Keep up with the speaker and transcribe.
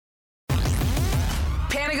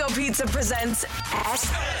Gotta Go Pizza presents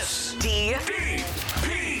SDP,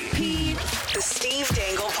 the Steve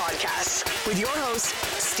Dangle Podcast, with your hosts,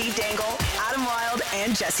 Steve Dangle, Adam Wilde,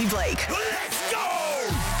 and Jesse Blake. Let's go!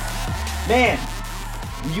 Man,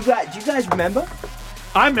 do you guys remember?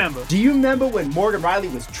 I remember. Do you remember when Morgan Riley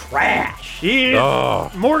was trash?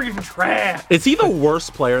 Morgan trash. Is he the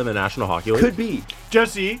worst player in the National Hockey League? Could be.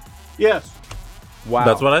 Jesse, yes. Wow.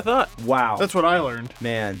 That's what I thought. Wow. That's what I learned.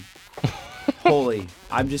 Man. Holy.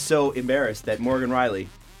 I'm just so embarrassed that Morgan Riley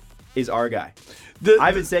is our guy.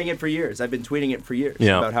 I've been saying it for years. I've been tweeting it for years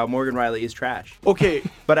about how Morgan Riley is trash. Okay.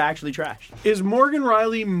 But actually trash. Is Morgan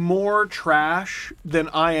Riley more trash than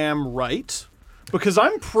I am right? Because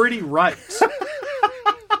I'm pretty right.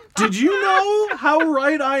 Did you know how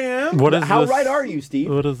right I am? How right are you,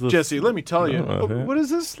 Steve? What is this? Jesse, let me tell you. Okay. What is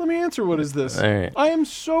this? Let me answer what is this. All right. I am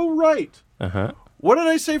so right. Uh-huh. What did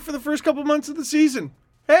I say for the first couple months of the season?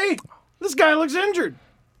 Hey, this guy looks injured.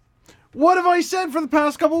 What have I said for the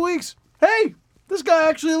past couple weeks? Hey, this guy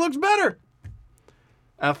actually looks better.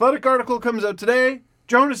 Athletic article comes out today.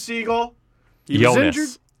 Jonas Siegel. He was injured.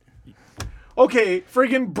 Okay,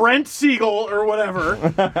 friggin' Brent Siegel or whatever.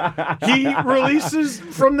 He releases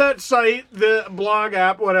from that site, the blog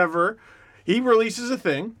app, whatever. He releases a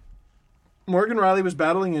thing. Morgan Riley was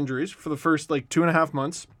battling injuries for the first 2.5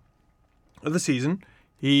 months of the season.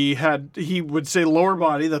 He would say lower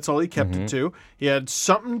body. That's all he kept it to. He had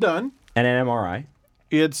something done. And an MRI.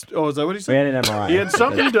 Is that what he said? And an MRI. He had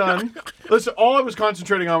something done. Listen, all I was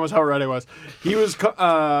concentrating on was how right I was.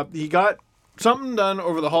 He got something done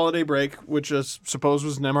over the holiday break, which I suppose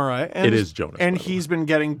was an MRI. And, it is Jonas. And he's been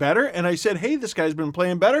getting better. And I said, hey, this guy's been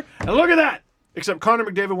playing better. And look at that. Except Connor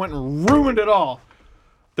McDavid went and ruined it all.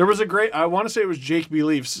 There was I want to say it was Jake B.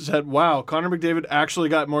 Leafs, said, wow, Connor McDavid actually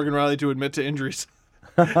got Morgan Riley to admit to injuries.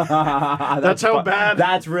 That's how bad.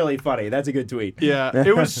 That's really funny. That's a good tweet. Yeah,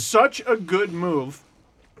 it was such a good move.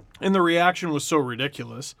 And the reaction was so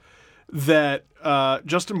ridiculous that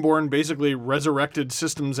Justin Bourne basically resurrected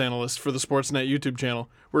systems analyst for the Sportsnet YouTube channel,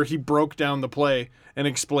 where he broke down the play and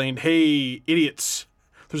explained, hey, idiots,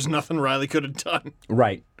 there's nothing Riley could have done.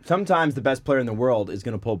 Right. Sometimes the best player in the world is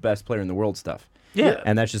going to pull best player in the world stuff. Yeah.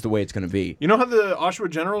 And that's just the way it's going to be. You know how the Oshawa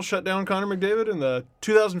Generals shut down Connor McDavid in the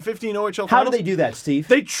 2015 OHL Finals? How did they do that, Steve?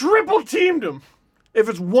 They triple teamed him. If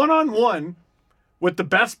it's one-on-one with the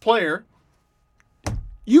best player,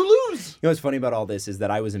 you lose. You know what's funny about all this is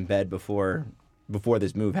that I was in bed before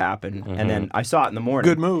this move happened, and then I saw it in the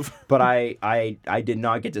morning. Good move. But I did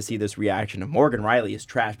not get to see this reaction of Morgan Riley is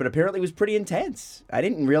trash, but apparently it was pretty intense. I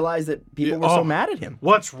didn't realize that people were so mad at him.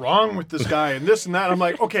 What's wrong with this guy and this and that? I'm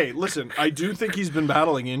like, okay, listen, I do think he's been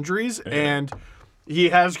battling injuries, and he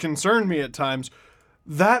has concerned me at times.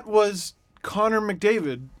 That was Connor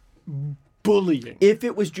McDavid bullying. If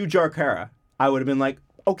it was Jujhar Khaira, I would have been like,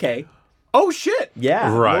 okay. Oh, shit.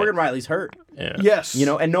 Yeah, right. Morgan Riley's hurt. Yeah. Yes. You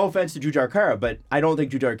know, and no offense to Jujhar Khaira, but I don't think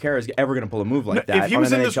Jujhar Khaira is ever going to pull a move like that. If he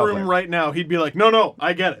was in this room right now, he'd be like, no,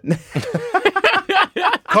 I get it.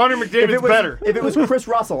 Connor McDavid's better. If it was Chris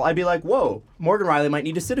Russell, I'd be like, whoa, Morgan Riley might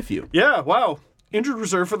need to sit a few. Yeah, wow. Injured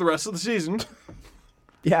reserve for the rest of the season.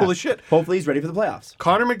 Yeah. Holy shit. Hopefully he's ready for the playoffs.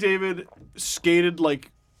 Connor McDavid skated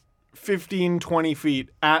 15, 20 feet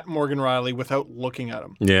at Morgan Riley without looking at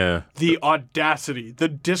him. Yeah. The audacity, the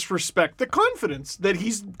disrespect, the confidence that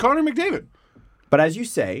he's Connor McDavid. But as you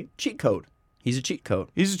say, cheat code. He's a cheat code.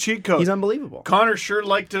 He's a cheat code. He's unbelievable. Connor sure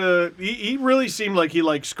liked to... He really seemed like he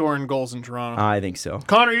liked scoring goals in Toronto. I think so.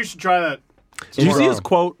 Connor, you should try that. Did you see his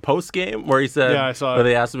quote post game where he said? Yeah, I saw it. Where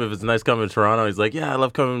they asked him if it's nice coming to Toronto. He's like, "Yeah, I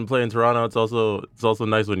love coming and playing in Toronto. It's also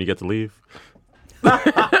nice when you get to leave."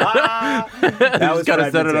 That was kind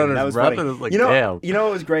of said it on That his was breath, funny. and it's like, you know, damn. You know,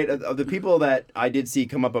 it was great. Of the people that I did see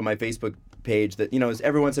come up on my Facebook page, that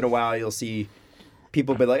every once in a while you'll see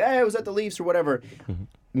people be like, "Hey, I was at the Leafs" or whatever.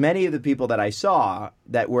 Many of the people that I saw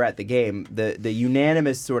that were at the game, the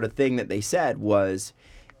unanimous sort of thing that they said was,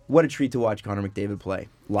 "What a treat to watch Connor McDavid play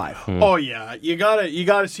live." Oh yeah, you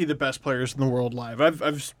gotta see the best players in the world live.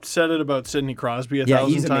 I've said it about Sidney Crosby a thousand times.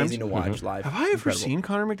 Yeah, he's amazing to watch live. Have I ever seen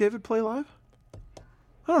Connor McDavid play live?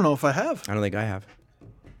 I don't know if I have. I don't think I have.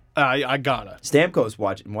 I gotta. Stamkos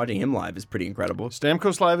watching him live is pretty incredible.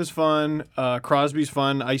 Stamkos live is fun. Crosby's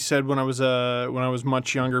fun. I said when I was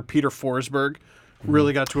much younger, Peter Forsberg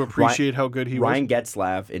really got to appreciate how good he was. Ryan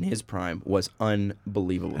Getzlaf in his prime was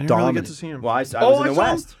unbelievable. I didn't Dominant. really get to see him. Well, I was in the saw him.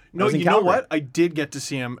 West. No, you know what? I did get to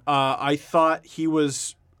see him. I thought he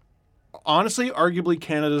was honestly arguably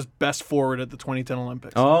Canada's best forward at the 2010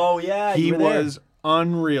 Olympics. Oh yeah, he you were there. was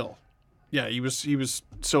unreal. Yeah, he was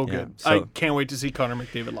so good. so- I can't wait to see Connor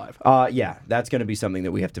McDavid live. Yeah, that's going to be something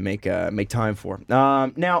that we have to make time for.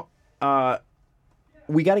 Now,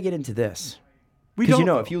 we got to get into this. We Because,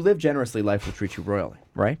 don't. if you live generously, life will treat you royally,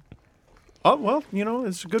 right? Oh, well,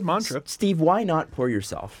 it's a good mantra. Steve, why not pour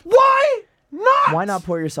yourself? Why not? Why not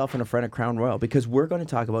pour yourself in a friend of Crown Royal? Because we're going to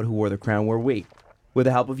talk about who wore the crown where we, with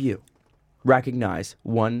the help of you, recognize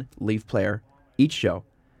one Leaf player each show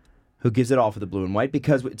who gives it all for the blue and white,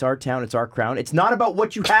 because it's our town, it's our crown. It's not about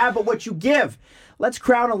what you have, but what you give. Let's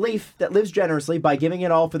crown a Leaf that lives generously by giving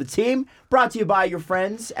it all for the team. Brought to you by your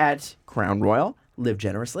friends at Crown Royal. Live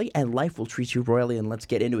generously, and life will treat you royally. And let's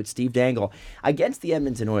get into it. Steve Dangle against the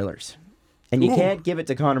Edmonton Oilers. And you can't give it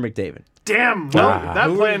to Connor McDavid. Damn,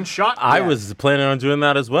 that plan shot. I was planning on doing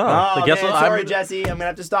that as well. Oh, But guess man, what? sorry, Jesse. I'm going to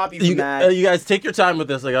have to stop you from that. You guys take your time with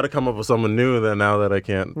this. I got to come up with someone new now that I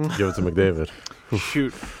can't give it to McDavid.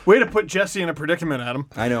 Shoot. Way to put Jesse in a predicament, Adam.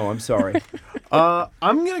 I know, I'm sorry. I'm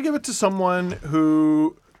going to give it to someone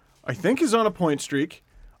who I think is on a point streak,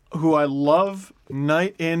 who I love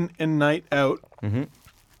night in and night out,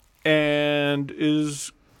 and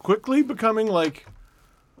is quickly becoming like...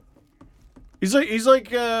 He's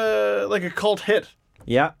like a cult hit.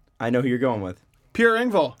 Yeah, I know who you're going with. Pierre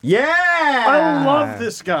Engvall. Yeah! I love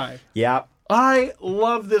this guy. Yeah. I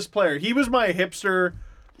love this player. He was my hipster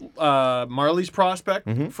Marlies prospect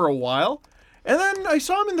for a while. And then I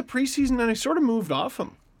saw him in the preseason and I sort of moved off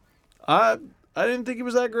him. I didn't think he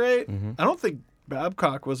was that great. I don't think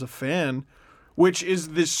Babcock was a fan, which is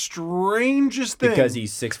the strangest thing. Because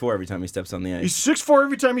he's 6'4" every time he steps on the ice. He's 6'4"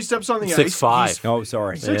 every time he steps on the ice. 6'5". Oh,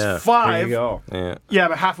 sorry. 6'5". There you go. Yeah. Yeah,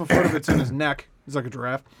 but half a foot of it's in his neck. He's like a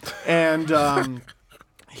giraffe. And I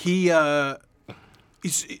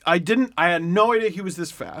had no idea he was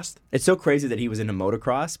this fast. It's so crazy that he was into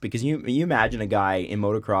motocross, because you imagine a guy in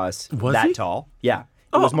motocross Was that he? tall. Yeah.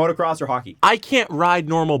 It was motocross or hockey. I can't ride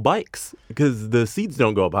normal bikes because the seats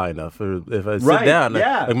don't go up high enough. Or if I sit Right, down,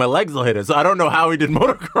 yeah. like my legs will hit it. So I don't know how he did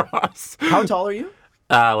motocross. How tall are you?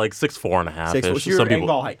 Like 6'4.5". 6'4". So you're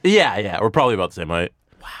Engvall height. Yeah, we're probably about the same height.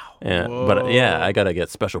 Wow. Yeah, but yeah, I gotta get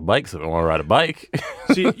special bikes if I want to ride a bike.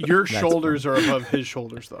 See, your shoulders are above his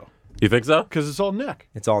shoulders, though, You think so? because it's all neck.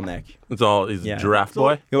 It's all neck. It's all he's Yeah. giraffe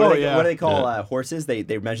boy. You know, Oh, what yeah. do they call horses? They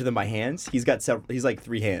measure them by hands. He's got several. He's like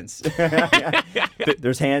 3 hands.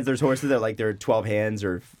 There's hands. There's horses that they're 12 hands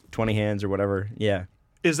or 20 hands or whatever. Yeah.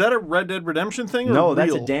 Is that a Red Dead Redemption thing? Or No,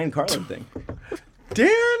 that's a real? Dan Carlin thing.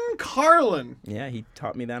 Dan Carlin. Yeah, he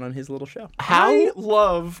taught me that on his little show. I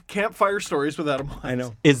love campfire stories with Adam. I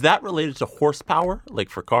know. Is that related to horsepower, like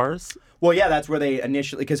for cars? Well, yeah, that's where they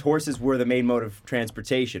initially, because horses were the main mode of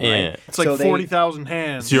transportation, right? Yeah. It's like So they- 40,000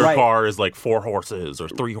 hands. So your Right. car is like 4 horses or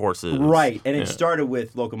 3 horses. Right, and it Yeah. started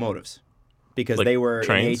with locomotives, because Like they were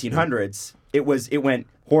trains? in the 1800s. It went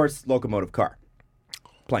horse, locomotive, car,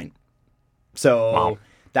 plane. So Wow.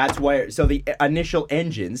 that's why. So the initial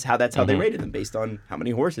engines, that's how they rated them, based on how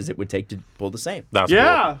many horses it would take to pull the same. That's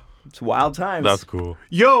Yeah. It's wild times. cool. That's cool.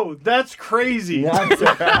 Yo, that's crazy. fair.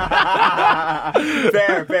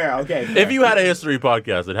 Okay. Fair. If you had a history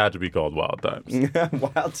podcast, it had to be called Wild Times.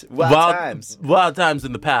 wild times. Wild Times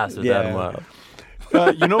in the past with Yeah. Adam Wild.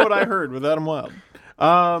 You know what I heard with Adam Wild?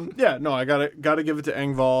 Yeah, no, I gotta give it to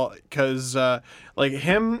Engvall, because like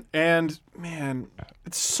him, and man,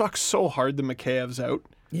 it sucks so hard the McKayev's out,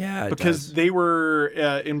 Yeah, it because does. they were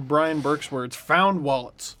in Brian Burke's words, found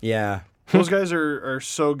wallets. Yeah. Those guys are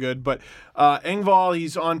so good. But Engvall,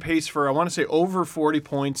 he's on pace for, I want to say, over 40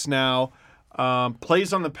 points now.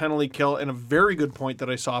 Plays on the penalty kill, and a very good point that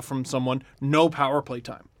I saw from someone, no power play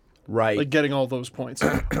time. Right. Like getting all those points.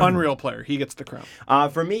 Unreal player. He gets the crown.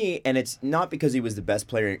 For me, and it's not because he was the best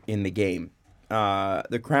player in the game.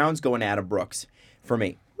 The crown's going to Adam Brooks for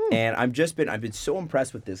me, and I've been so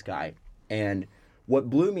impressed with this guy. And what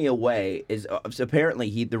blew me away is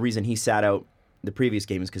apparently the reason he sat out the previous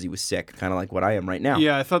game is because he was sick, kind of like what I am right now.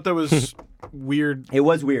 Yeah, I thought that was weird. It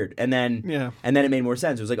was weird, and then Yeah. and then it made more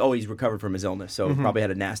sense. It was like, oh, he's recovered from his illness, so probably had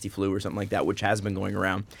a nasty flu or something like that, which has been going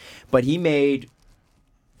around. But he made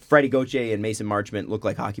Freddie Gauthier and Mason Marchment look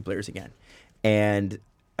like hockey players again, and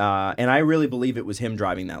I really believe it was him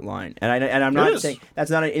driving that line. And I'm not is. saying that's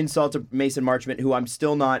not an insult to Mason Marchment, who I'm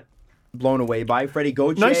still not blown away by. Freddie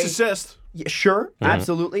Gauthier, Nice assist. yeah, sure,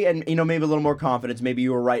 absolutely, and maybe a little more confidence. Maybe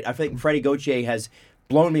you were right. I think Freddie Gauthier has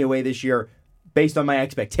blown me away this year, based on my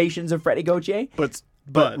expectations of Freddie Gauthier. But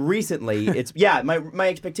Recently, it's my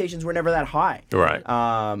expectations were never that high. Right.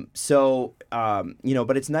 But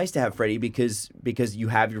it's nice to have Freddie because you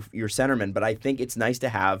have your centerman. But I think it's nice to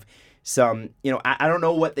have some. I don't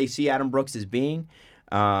know what they see Adam Brooks as being.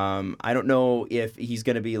 I don't know if he's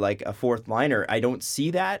going to be like a fourth liner. I don't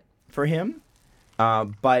see that for him.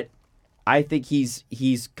 But I think he's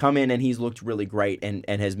come in and he's looked really great and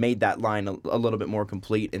has made that line a little bit more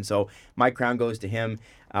complete. And so my crown goes to him.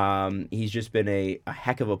 He's just been a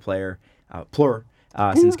heck of a player,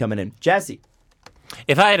 since coming in. Jesse.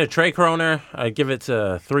 If I had a Trey Kroner, I'd give it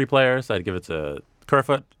to 3 players. I'd give it to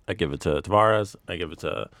Kerfoot. I'd give it to Tavares. I'd give it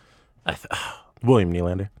to William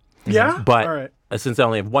Nylander. Yeah? But All right. since I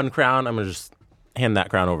only have 1 crown, I'm going to just hand that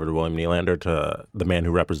crown over to William Nylander, to the man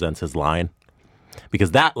who represents his line.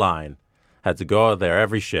 Because that line had to go out there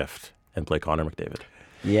every shift and play Connor McDavid.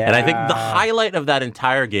 Yeah. And I think the highlight of that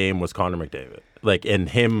entire game was Connor McDavid. Like, in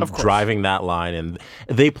him driving that line. And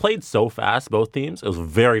they played so fast, both teams. It was a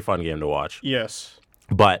very fun game to watch. Yes.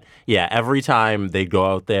 But, yeah, every time they'd go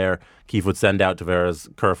out there, Keefe would send out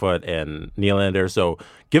Tavares, Kerfoot, and Nylander. So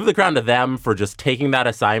give the crown to them for just taking that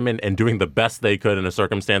assignment and doing the best they could in a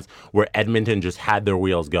circumstance where Edmonton just had their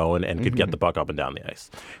wheels going and could get the puck up and down the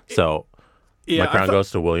ice. So my crown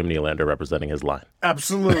goes to William Nylander representing his line.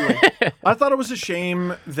 Absolutely. I thought it was a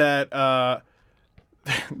shame that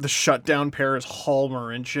the shutdown pair is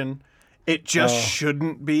Hall-Marincin. It just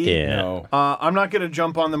shouldn't be. Yeah. No. I'm not going to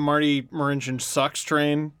jump on the Marty Marincin sucks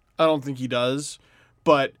train. I don't think he does.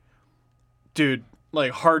 But, dude,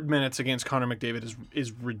 like, hard minutes against Connor McDavid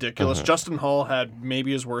is ridiculous. Justin Hall had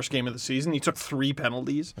maybe his worst game of the season. He took 3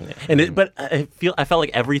 penalties. But I felt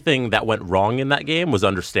like everything that went wrong in that game was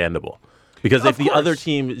understandable. Because if the other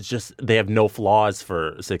team is just, they have no flaws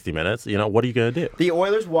for 60 minutes, what are you going to do? The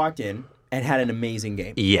Oilers walked in and had an amazing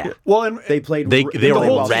game. Yeah. Well, and They played They really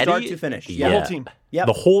were well, ready. start to finish. the Yeah. whole team. Yep.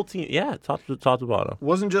 The whole team, top to bottom.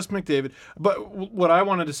 Wasn't just McDavid. But what I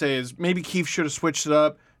wanted to say is maybe Keefe should have switched it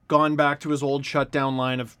up, gone back to his old shutdown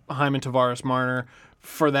line of Hyman, Tavares, Marner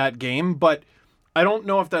for that game. But I don't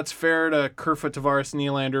know if that's fair to Kerfoot, Tavares,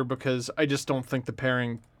 Nylander, because I just don't think the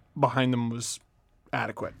pairing behind them was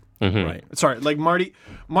adequate. Right. Sorry, like Marty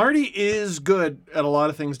is good at a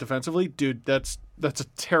lot of things defensively. Dude, that's a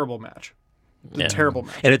terrible match. It's a terrible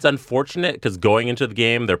match. And it's unfortunate because going into the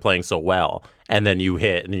game, they're playing so well. And then you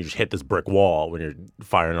just hit this brick wall when you're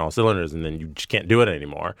firing all cylinders, and then you just can't do it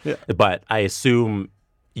anymore. Yeah. But I assume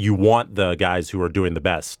you want the guys who are doing the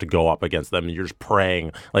best to go up against them. And you're just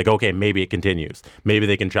praying, like, okay, maybe it continues. Maybe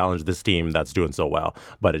they can challenge this team that's doing so well.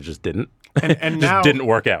 But it just didn't. And just now didn't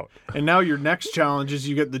work out. And now your next challenge is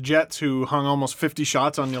you get the Jets, who hung almost 50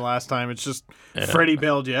 shots on you last time. It's just Freddie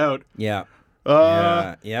bailed you out. Yeah.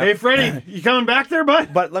 Hey, Freddie, you coming back there,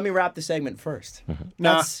 bud? But let me wrap the segment first.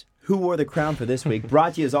 Nah. That's Who Wore the Crown for this week.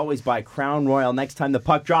 Brought to you as always by Crown Royal. Next time the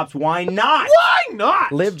puck drops, why not? Why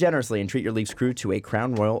not? Live generously and treat your Leafs crew to a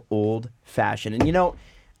Crown Royal Old Fashioned. And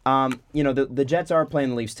the Jets are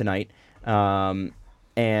playing the Leafs tonight,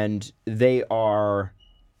 and they are,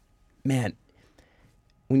 man.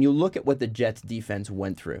 When you look at what the Jets defense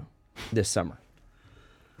went through this summer,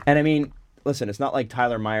 and I mean, listen, it's not like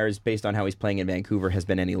Tyler Myers, based on how he's playing in Vancouver, has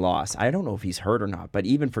been any loss. I don't know if he's hurt or not, but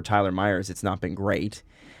even for Tyler Myers, it's not been great.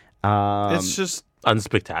 It's just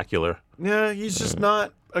Unspectacular. Yeah, he's just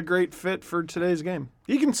not a great fit for today's game.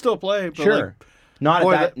 He can still play, but Sure. Not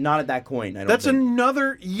boy, at that coin. I don't that's think.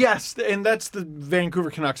 another and that's the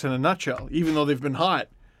Vancouver Canucks in a nutshell. Even though they've been hot,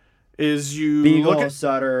 is you Beagle, look at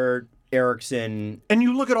Sutter, Erickson. and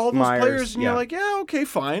you look at all those Myers, players, and yeah. you're like, yeah, okay,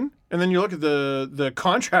 fine. And then you look at the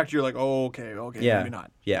contract, you're like, oh, okay, Yeah, maybe not.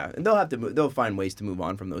 Yeah, and they'll have to. They'll find ways to move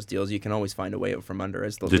on from those deals. You can always find a way out from under.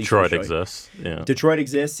 As the Leafs will Detroit show you. exists. Yeah. Detroit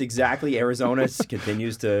exists, exactly. Arizona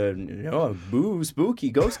continues to, boo,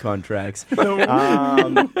 spooky ghost contracts.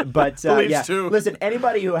 But Leafs too. Listen,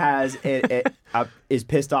 anybody who is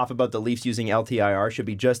pissed off about the Leafs using LTIR should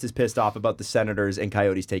be just as pissed off about the Senators and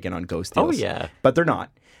Coyotes taking on ghost deals. Oh, yeah. But they're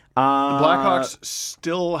not. The Blackhawks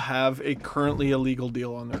still have a currently illegal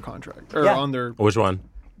deal on their contract or Yeah. on their Which one?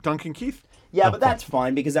 Duncan Keith. Yeah, but that's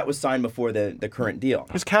fine because that was signed before the current deal.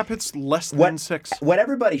 His cap hit's less than 6. What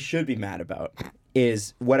everybody should be mad about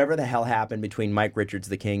is whatever the hell happened between Mike Richards,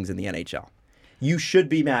 the Kings, and the NHL. You should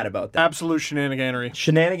be mad about that. Absolute shenaniganery.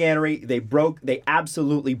 Shenaniganery. They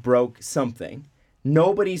absolutely broke something.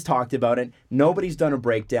 Nobody's talked about it. Nobody's done a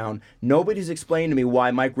breakdown. Nobody's explained to me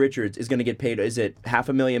why Mike Richards is going to get paid. Is it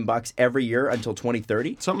 $500,000 every year until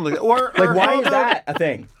 2030? Something like that. Or Why how is about- that a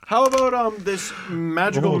thing? How about this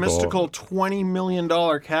magical, Oh, mystical $20 million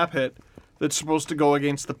cap hit that's supposed to go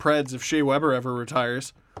against the Preds if Shea Weber ever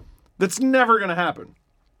retires? That's never going to happen.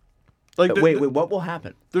 Like Wait, what will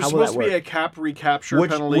happen? There's How will supposed that to be work? a cap recapture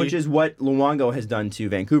penalty. Which is what Luongo has done to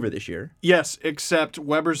Vancouver this year. Yes, except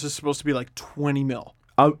Weber's is supposed to be like 20 mil.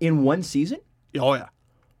 In one season? Oh, yeah.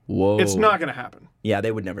 Whoa. It's not going to happen. Yeah,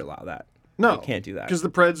 they would never allow that. No. They can't do that. Because the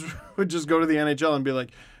Preds would just go to the NHL and be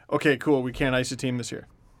like, okay, cool, we can't ice a team this year.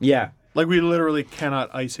 Yeah. Like, we literally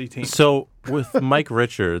cannot ice a team. So with Mike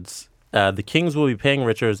Richards, the Kings will be paying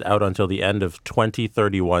Richards out until the end of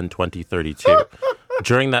 2031, 2032.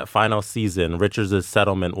 During that final season, Richards'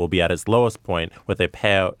 settlement will be at its lowest point with a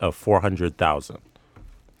payout of $400,000.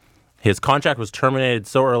 His contract was terminated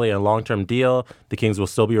so early in a long-term deal, the Kings will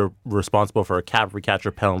still be responsible for a cap recapture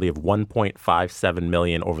penalty of $1.57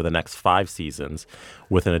 million over the next 5 seasons,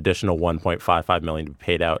 with an additional $1.55 million to be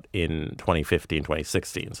paid out in 2015,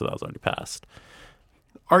 2016. So that was already passed.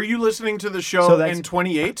 Are you listening to the show in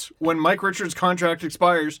 28? When Mike Richards' contract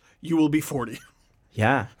expires, you will be 40.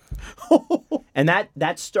 Yeah. And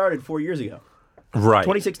that started 4 years ago. Right.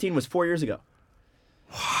 2016 was 4 years ago.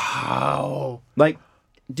 Wow. Like,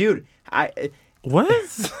 dude, What?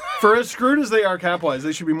 For as screwed as they are cap-wise,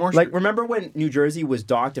 they should be more screwed. like, remember when New Jersey was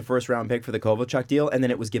docked a first-round pick for the Kovalchuk deal, and then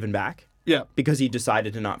it was given back? Yeah. Because he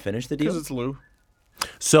decided to not finish the deal? Because it's Lou.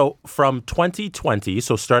 So from 2020,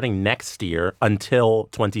 so starting next year until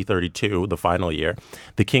 2032, the final year,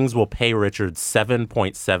 the Kings will pay Richards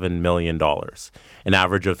 $7.7 million, an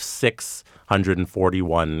average of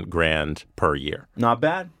 $641,000 per year. Not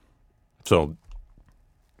bad. So,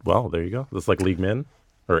 well, there you go. That's like league min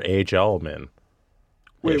or AHL min.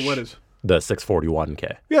 Wait, what is? The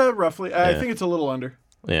 641K. Yeah, roughly. I think it's a little under.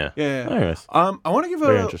 Yeah. Yeah. Anyways. I want to give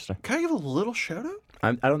Very interesting. Can I give a little shout out?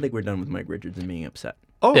 I don't think we're done with Mike Richards and being upset.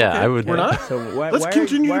 Oh, Yeah, okay. I would- We're not? So Let's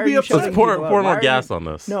continue to be upset. Let's pour more gas on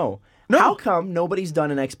this. No. No. How come nobody's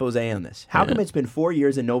done an expose on this? How come it's been 4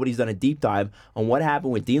 years and nobody's done a deep dive on what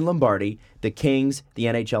happened with Dean Lombardi, the Kings, the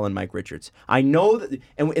NHL, and Mike Richards? I know that,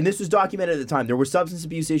 and this was documented at the time. There were substance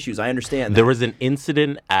abuse issues. I understand that. There was an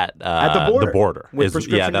incident at the border with Is-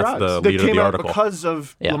 prescription yeah, that's drugs. the That lead of came the out article. because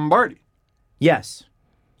of Yeah. Lombardi. Yes.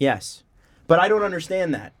 But I don't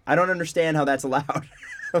understand that. I don't understand how that's allowed.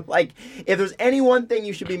 Like, if there's any one thing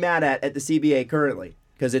you should be mad at the CBA currently,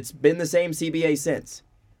 because it's been the same CBA since,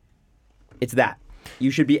 it's that.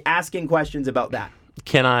 You should be asking questions about that.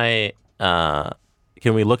 Can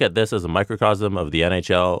we look at this as a microcosm of the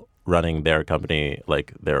NHL running their company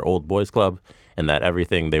like their old boys club, and that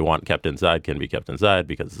everything they want kept inside can be kept inside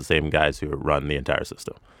because it's the same guys who run the entire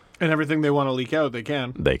system? And everything they want to leak out, they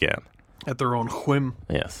can. They can. At their own whim.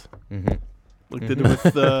 Yes. Like they did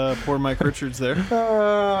with poor Mike Richards there.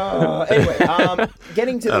 Anyway,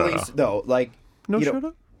 getting to the Leafs, though, like... No you know- shout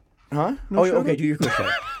out? Huh? No Oh, shout okay, out? do your quick shout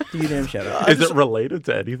out. Do your damn shout out. Is it related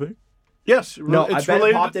to anything? Yes. No, it's I bet it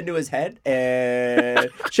related. popped into his head. And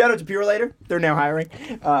shout out to Pure Later. They're now hiring.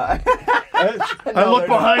 I look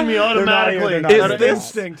behind me automatically. They're not here. Out of Is this-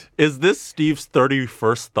 instinct. Is this Steve's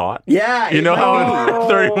 31st thought? Yeah. You know how in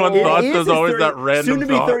 31 It thoughts is there's his always that random soon to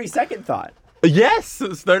be thought? 32nd thought. Yes,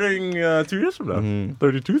 starting 2 years from now.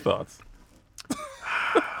 32 thoughts.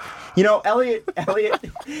 You know, Elliot,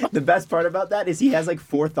 the best part about that is he has like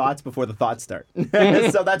 4 thoughts before the thoughts start.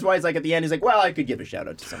 So that's why he's like at the end, he's like, well, I could give a shout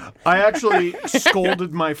out to someone. I actually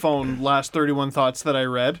scolded my phone last 31 thoughts that I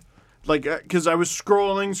read. Like, because I was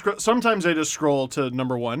scrolling. Sometimes I just scroll to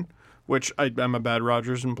number 1, which I'm a bad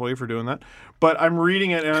Rogers employee for doing that. But I'm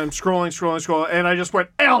reading it and I'm scrolling, and I just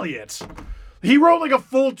went, Elliot! He wrote like a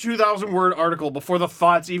full 2,000-word article before the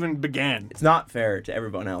thoughts even began. It's not fair to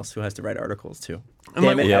everyone else who has to write articles too. I'm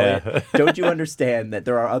Damn like, it, Yeah. Elliot. Don't you understand that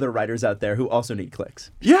there are other writers out there who also need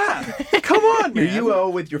clicks? Yeah! Come on, Here man! you go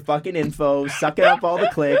with your fucking info, sucking up all the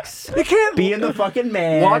clicks, You can't being the fucking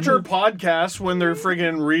man. watch our podcast when they're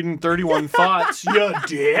friggin' reading 31 thoughts, you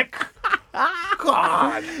dick.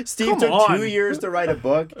 God. Steve come took on. 2 years to write a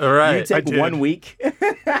book. All right, You take I did. 1 week.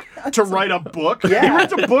 To write a book? Yeah. He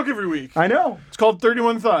writes a book every week. I know. It's called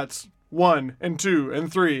 31 Thoughts. 1 and 2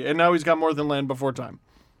 and 3. And now he's got more than Land Before Time.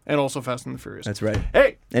 And also Fast and the Furious. That's right.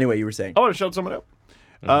 Hey, Anyway, you were saying. I want to shout someone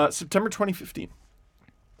out. September 2015.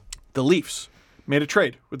 The Leafs made a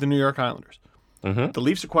trade with the New York Islanders. The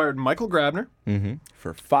Leafs acquired Michael Grabner.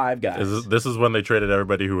 For 5 guys. This is when they traded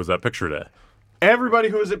everybody who was at Picture Day. Everybody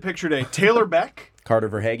who was at Picture Day. Taylor Beck, Carter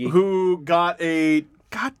Verhaeghe. who got a...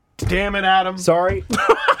 God damn it, Adam. Sorry.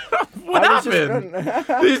 What I was happened?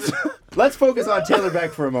 just- Let's focus on Taylor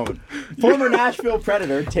Beck for a moment. Former Nashville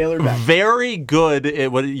Predator, Taylor Beck. Very good.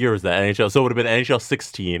 What year was that? NHL. So it would have been NHL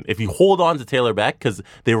 16. If you hold on to Taylor Beck, because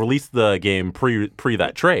they released the game pre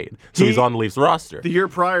that trade, so he's on the Leafs roster. The year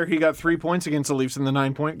prior, he got 3 points against the Leafs in the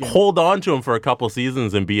 9-point game. Hold on to him for a couple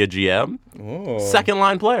seasons and be a GM. Oh. Second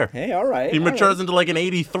line player. Hey, all right. He all matures into like an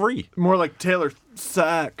 83. More like Taylor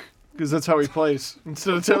Sack, because that's how he plays.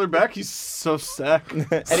 Instead of Taylor Beck, he's so sack.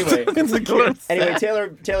 right. Anyway,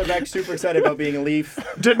 Taylor Beck's super excited about being a Leaf.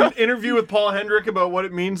 Did an interview with Paul Hendrick about what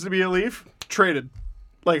it means to be a Leaf. Traded.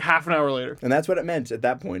 like half an hour later. And that's what it meant at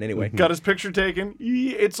that point, anyway. Got his picture taken.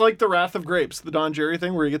 It's like the Wrath of Grapes, the Don Jerry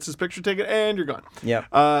thing, where he gets his picture taken and you're gone. Yeah.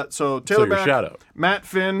 So Taylor your Back, shout-out. Matt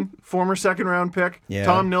Finn, former second-round pick. Yeah.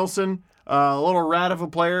 Tom Nilsson, a little rat of a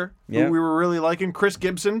player Yeah. who we were really liking. Chris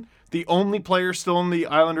Gibson, the only player still in the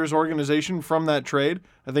Islanders organization from that trade.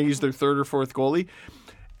 I think he's their third or fourth goalie.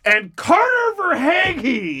 And Carter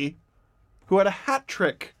Verhaeghe, who had a hat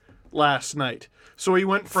trick last night. So he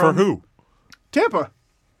went For from who? Tampa.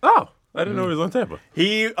 Oh, I didn't know he was on Tampa.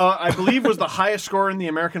 He, I believe, was the highest scorer in the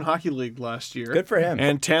American Hockey League last year. Good for him.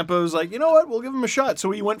 And Tampa was like, you know what? We'll give him a shot.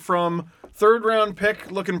 So he went from third-round pick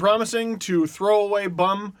looking promising to throwaway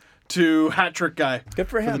bum to hat-trick guy. Good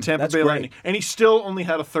for him. The Tampa That's Bay great. Lightning. And he still only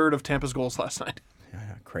had a third of Tampa's goals last night.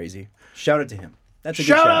 Crazy. Shout out to him. That's a good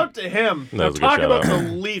Shout shout out to him. That Now was a good talk shout about out.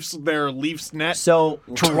 the Leafs there, Leafs Net. So,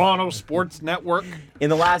 Toronto Sports Network. in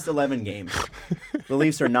the last 11 games, the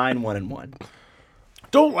Leafs are 9-1-1.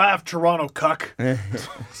 Don't laugh, Toronto cuck.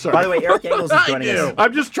 Sorry. By the way, Eric Engels is joining us.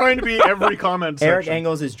 I'm just trying to be every comment Eric section.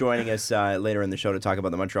 Engels is joining us later in the show to talk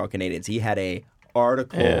about the Montreal Canadiens. He had a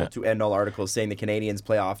article to end all articles saying the Canadiens'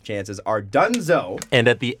 playoff chances are donezo. And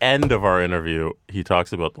at the end of our interview, he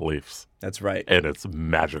talks about the Leafs, That's right. and it's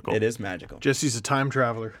magical. It is magical. Jesse's a time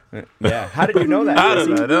traveler. Yeah. How did you know that? How did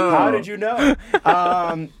Jesse? I know? How did you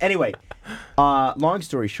know? Anyway, long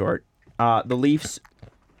story short, the Leafs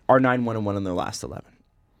are 9-1-1 in their last 11.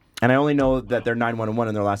 And I only know that they're 9-1-1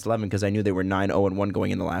 in their last 11 because I knew they were 9-0-1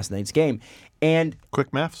 going into last night's game. And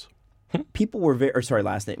Quick maths. people were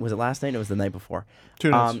last night. Was it last night? It was the night before.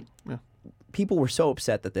 2 nights. Yeah. People were so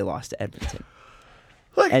upset that they lost to Edmonton.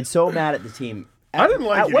 Like, And so mad at the team. I didn't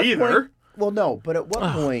like it what either. Point, well, no, but at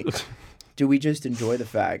what point do we just enjoy the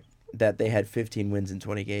fact that they had 15 wins in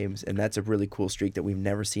 20 games, and that's a really cool streak that we've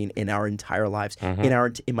never seen in our entire lives.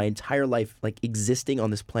 In my entire life, like existing on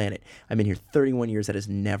this planet, I've been here 31 years. That has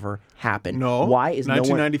never happened. No. Why is no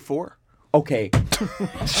one? 1994. Okay.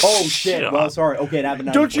 Oh shit. Well, sorry. Okay, it happened.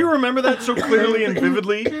 in Don't you 94. remember that so clearly and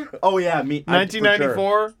vividly? Oh yeah, me. for sure.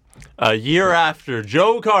 1994. A year after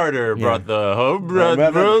Joe Carter brought the home run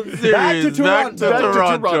Remember- World Back to Series back to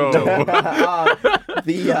Toronto. Toronto.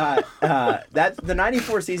 The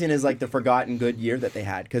 '94 season is like the forgotten good year that they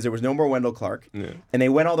had because there was no more Wendell Clark, and they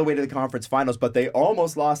went all the way to the conference finals, but they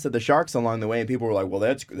almost lost to the Sharks along the way, and people were like, "Well,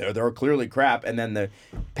 they're clearly crap," and then the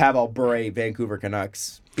Pavel Bure Vancouver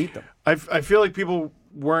Canucks beat them. I feel like people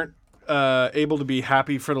weren't able to be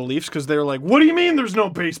happy for the Leafs because they were like, "What do you mean there's no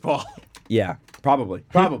baseball?" Yeah, probably.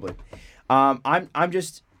 I'm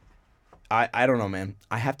just, I don't know, man.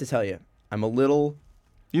 I have to tell you, I'm a little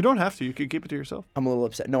You don't have to. You can keep it to yourself.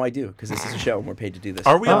 upset. No, I do, because this is a show and we're paid to do this.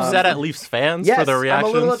 Are we upset at Leafs fans Yes, for their reactions?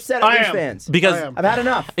 I'm a little upset at I Leafs am. fans. Because I am. I've had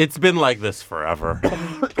enough. it's been like this forever.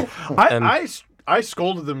 I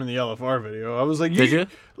scolded them in the LFR video. I was like, Did you?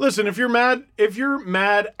 Listen, if you're mad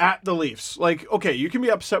at the Leafs, like, okay, you can be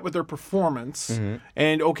upset with their performance,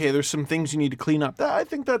 and okay, there's some things you need to clean up. I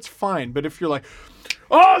think that's fine. But if you're like,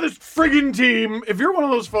 oh, this friggin' team, if you're one of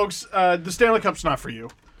those folks, the Stanley Cup's not for you,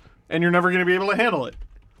 and you're never going to be able to handle it.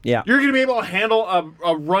 Yeah. You're going to be able to handle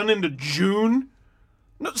a run into June.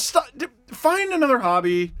 No, stop. Find another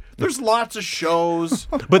hobby. There's lots of shows.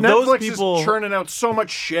 But Netflix those people is churning out so much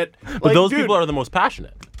shit. But those people are the most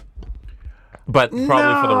passionate. But probably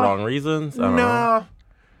for the wrong reasons. I don't know. No,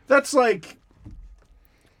 that's like.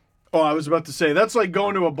 Oh, I was about to say that's like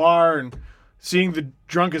going to a bar and seeing the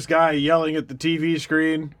drunkest guy yelling at the TV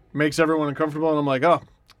screen makes everyone uncomfortable, and I'm like, oh,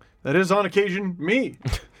 that is on occasion me.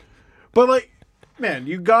 But like, man,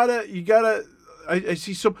 you gotta. I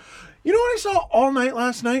see some. You know what I saw all night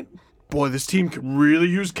last night? Boy, this team could really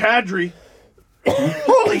use Kadri.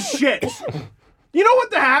 Holy shit! You know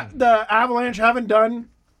what the Avalanche haven't done?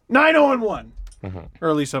 9-0-1. Or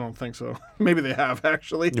at least I don't think so. Maybe they have,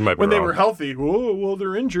 actually. You might be when they wrong. were healthy. Oh, well,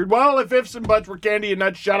 they're injured. Well, if ifs and buts were candy and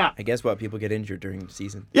nuts, shut up. I guess what? People get injured during the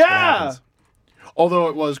season. What Yeah! happens. Although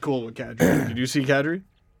it was cool with Kadri. Did you see Kadri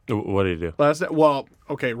What do you do? last night? Well,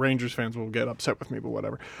 okay, Rangers fans will get upset with me, but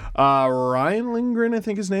whatever. Ryan Lindgren, I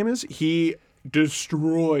think his name is. He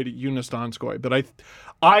destroyed Jonas Donskoy, but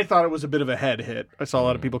I thought it was a bit of a head hit. I saw a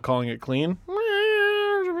lot of people calling it clean.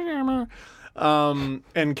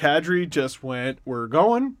 And Kadri just went, we're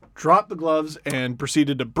going, dropped the gloves, and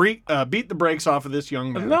proceeded to beat the brakes off of this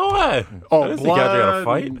young man. No way. Oh, I didn't think Kadri had a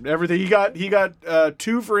fight. and everything. He got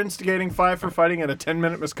 2 for instigating, 5 for fighting, and a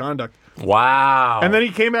 10-minute misconduct. Wow. And then he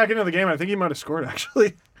came back into the game. I think he might have scored,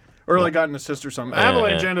 actually. Or like got an assist or something.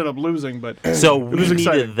 Avalanche ended up losing, but so we was needed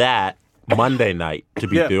exciting. that Monday night to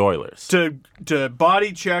beat Yeah. the Oilers. to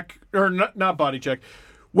body check, or not body check.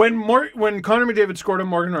 When Connor McDavid scored on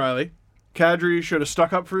Morgan Riley, Kadri should have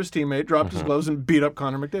stuck up for his teammate, dropped his gloves, and beat up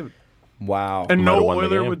Connor McDavid. Wow. And Might have no won the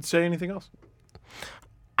Oiler game. would say anything else.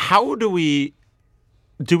 How do we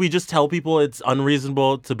just tell people it's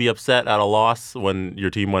unreasonable to be upset at a loss when your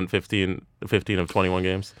team won 15 of 21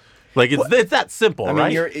 games? Like, it's that simple, I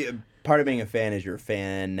mean, right? part of being a fan is you're a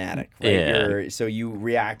fanatic, right? Yeah. So you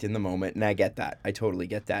react in the moment, and I get that. I totally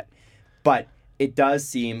get that. But it does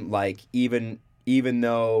seem like even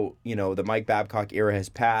though, the Mike Babcock era has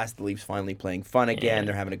passed, the Leafs finally playing fun again,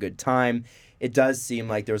 they're having a good time, it does seem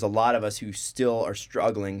like there's a lot of us who still are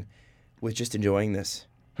struggling with just enjoying this.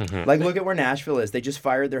 Like, look at where Nashville is. They just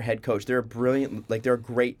fired their head coach. They're a brilliant, they're a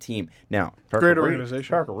great team. Now, Great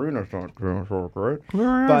organization. Arena's not doing so great.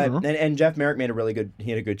 But and Jeff Merrick made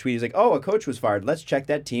a good tweet. He's like, "Oh, a coach was fired. Let's check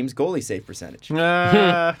that team's goalie save percentage."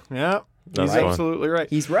 Yeah, That's he's fun. absolutely right.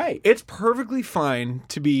 He's right. It's perfectly fine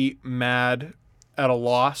to be mad at a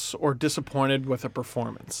loss or disappointed with a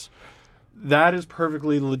performance. That is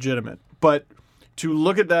perfectly legitimate. But to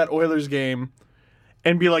look at that Oilers game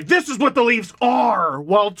and be like, this is what the Leafs are,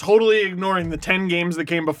 while totally ignoring the 10 games that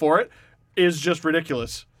came before it, is just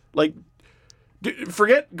ridiculous. Like,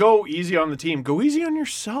 forget go easy on the team. Go easy on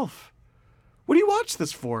yourself. What do you watch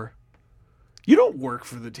this for? You don't work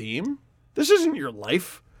for the team. This isn't your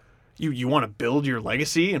life. You want to build your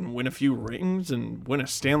legacy and win a few rings and win a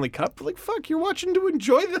Stanley Cup? Like, fuck, you're watching to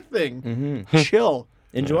enjoy the thing. Chill.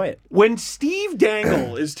 Enjoy it. When Steve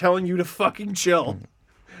Dangle is telling you to fucking chill,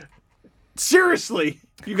 seriously,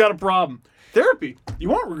 you got a problem. Therapy. You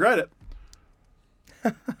won't regret it.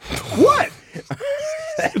 What?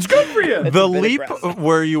 It's good for you. The leap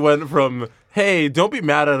where you went from, hey, don't be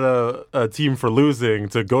mad at a team for losing,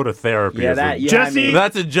 to go to therapy. Jesse,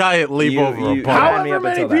 That's a giant leap over a point. however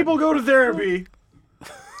many people go to therapy,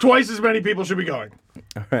 twice as many people should be going.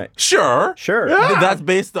 All right. Sure. Yeah. That's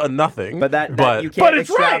based on nothing. But that you But can't it's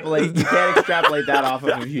right. extrapolate. You can't extrapolate that off of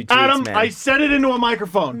a few tweets, Adam, man. I said it into a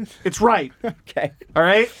microphone. It's right. Okay. All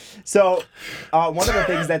right? So, one of the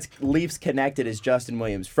things that's Leafs connected is Justin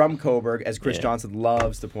Williams from Coburg, as Chris Johnson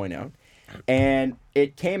loves to point out. And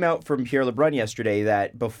it came out from Pierre LeBrun yesterday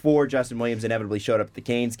that before Justin Williams inevitably showed up at the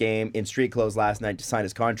Canes game in street clothes last night to sign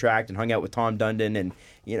his contract and hung out with Tom Dundon and,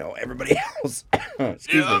 everybody else.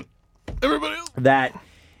 Excuse me. Everybody else. That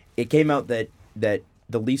it came out that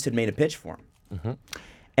the Leafs had made a pitch for him.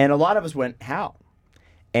 And a lot of us went, how?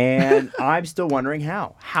 And I'm still wondering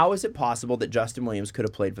how. How is it possible that Justin Williams could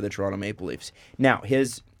have played for the Toronto Maple Leafs? Now,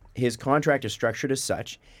 his contract is structured as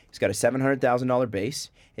such. He's got a $700,000 base.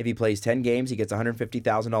 If he plays 10 games, he gets a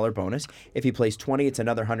 $150,000 bonus. If he plays 20, it's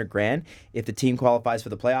another $100,000. If the team qualifies for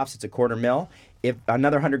the playoffs, it's $250,000. If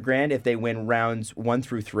another $100,000 if they win rounds 1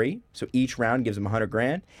 through 3. So each round gives him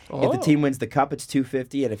 $100,000. If the team wins the cup, it's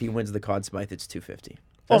 $250,000, and if he wins the Conn Smythe, it's $250,000.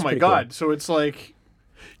 Oh my God! Cool. So it's like,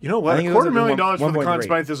 you know what? I think it was $250,000 for the 1.3. Conn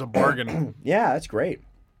Smythe is a bargain. Yeah, that's great.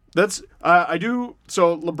 That's I do.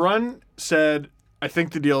 So LeBrun said, I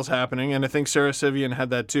think the deal's happening, and I think Sarah Sivian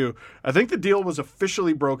had that too. I think the deal was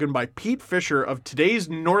officially broken by Pete Fisher of today's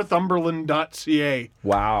Northumberland.ca.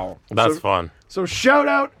 Wow. That's fun. So shout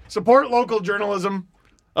out, support local journalism.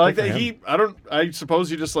 I like that I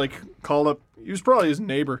suppose he just called up, he was probably his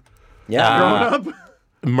neighbor. Yeah. Growing up.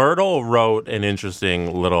 Myrtle wrote an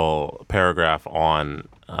interesting little paragraph on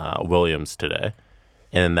Williams today,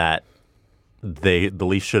 in that the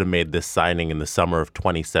Leafs should have made this signing in the summer of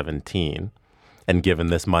 2017 and given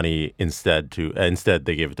this money instead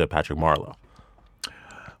they gave it to Patrick Marleau.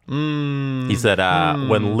 He said,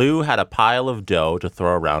 when Lou had a pile of dough to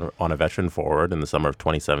throw around on a veteran forward in the summer of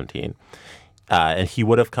 2017, and he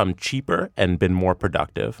would have come cheaper and been more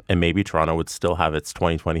productive, and maybe Toronto would still have its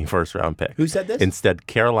 2020 first-round pick. Who said this? Instead,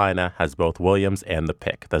 Carolina has both Williams and the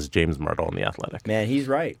pick. That's James Myrtle in The Athletic. Man, he's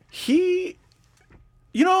right.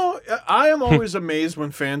 I am always amazed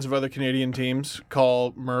when fans of other Canadian teams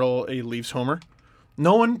call Myrtle a Leafs homer.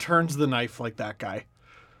 No one turns the knife like that guy.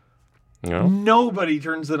 No? Nobody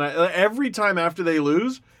turns the knife. Every time after they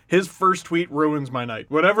lose, his first tweet ruins my night.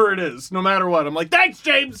 Whatever it is, no matter what. I'm like, thanks,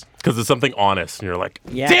 James! Because it's something honest, and you're like,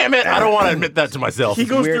 damn it, I don't want to admit that to myself. He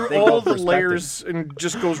goes weird through thing all called the perspective. layers and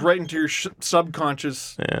just goes right into your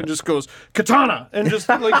subconscious and just goes, katana! And just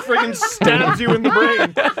friggin' stabs you in the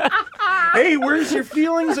brain. Hey, where's your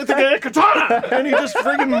feelings? I think katana! And he just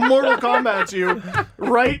friggin' Mortal Kombats you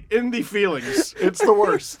right in the feelings. It's the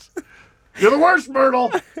worst. You're the worst,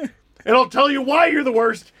 Myrtle! And I'll tell you why you're the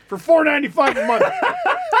worst for $4.95 a month.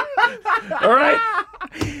 All right?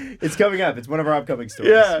 It's coming up. It's one of our upcoming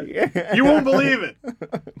stories. Yeah. You won't believe it.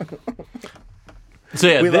 So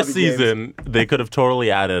yeah, We love this you, James. season they could have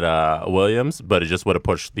totally added Williams, but it just would have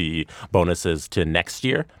pushed the bonuses to next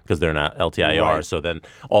year because they're not LTIR. Right. So then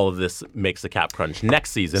all of this makes the cap crunch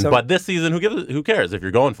next season. So- but this season, who cares if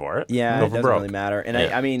you're going for it? Yeah, go it for doesn't broke. really matter. And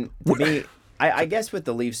Yeah. I mean, to me, I guess with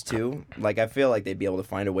the Leafs too, like I feel like they'd be able to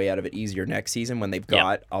find a way out of it easier next season when they've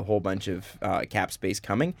got a whole bunch of cap space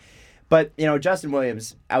coming. But, Justin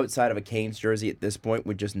Williams, outside of a Canes jersey at this point,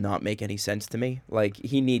 would just not make any sense to me. Like,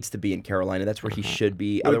 he needs to be in Carolina. That's where he should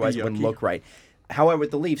be. Otherwise, it wouldn't yucky. look right. However,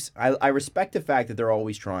 with the Leafs, I respect the fact that they're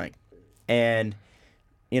always trying. And,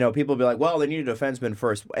 people will be like, well, they need a defenseman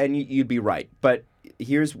first. And you'd be right. But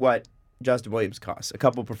here's what Justin Williams costs. A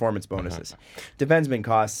couple performance bonuses. Defenseman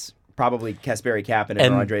costs probably Kasperi Kapanen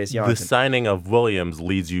And or Andreas the Janssen. signing of Williams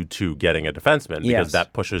leads you to getting a defenseman because Yes.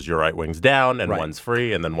 that pushes your right wings down, and Right. one's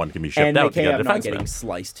free, and then one can be shipped And out to get a Mikheyev not getting defenseman.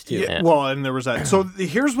 sliced, too. Yeah, well, and there was that. So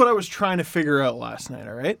here's what I was trying to figure out last night,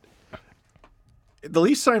 all right? The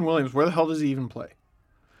Leafs signed Williams. Where the hell does he even play?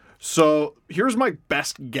 So here's my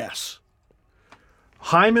best guess.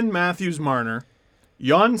 Hyman, Matthews, Marner,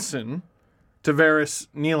 Janssen, Tavares,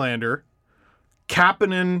 Nylander,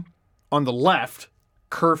 Kapanen on the left,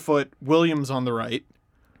 Kerfoot, Williams on the right,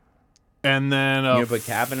 and then You're going to put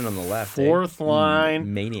Kapanen on the left. fourth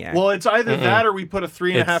line. Maniac. Well, it's either that or we put a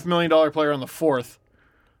 $3.5 million player on the fourth,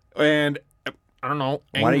 and I don't know.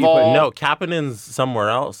 Why don't you Engvall- put- No, Kapanen's somewhere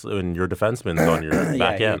else, and your defenseman's on your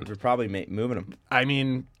back yeah, end. You're probably moving him. I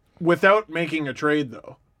mean, without making a trade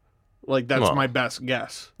though, like that's Well. my best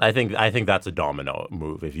guess. I think that's a domino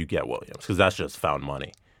move if you get Williams because that's just found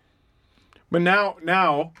money. But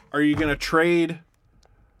now, are you going to trade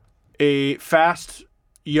a fast,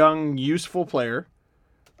 young, useful player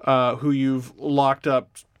who you've locked up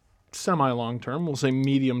semi-long term, we'll say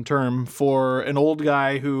medium term, for an old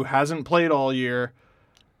guy who hasn't played all year,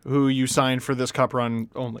 who you signed for this cup run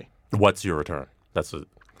only? What's your return?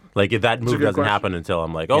 Like if that move good doesn't question. happen until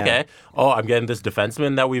I'm like, okay, I'm getting this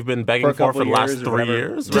defenseman that we've been begging For a for couple the last years or 3 whatever.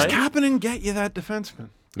 years, Does right? Kapanen get you that defenseman?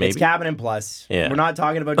 Maybe. It's Kapanen plus. Yeah. We're not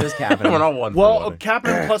talking about just Kapanen. We're not one. Well, for one.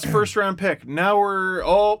 Kapanen plus first round pick.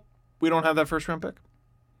 Now we don't have that first round pick,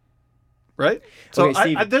 right? So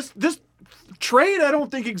Okay, Steve. this trade I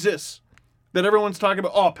don't think exists. That everyone's talking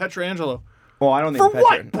about. Oh, Pietrangelo. Well, I don't think For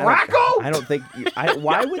what, Bracco? I don't think.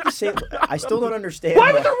 Why would you say? I still don't understand.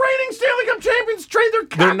 Why would the reigning Stanley Cup champions trade their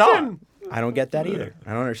captain? They're not. I don't get that either.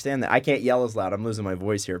 I don't understand that. I can't yell as loud. I'm losing my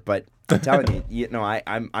voice here, but I'm telling you,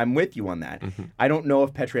 I'm with you on that. I don't know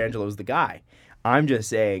if Petrangelo's the guy. I'm just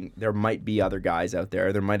saying there might be other guys out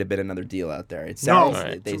there. There might have been another deal out there. It sounds,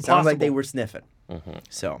 it's sounds like they impossible. were sniffing.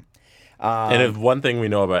 So, And if one thing we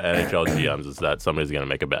know about NHL GMs is that somebody's going to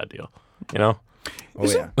make a bad deal. You know, oh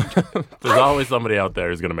yeah, there's always somebody out there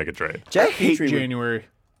who's going to make a trade. Jeff I hate Petrie would- January.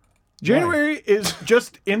 January is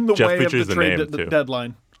just in the Jeff way Petrie's of the the trade name, too.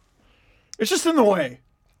 deadline. It's just in the way.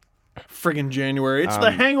 Friggin' January. It's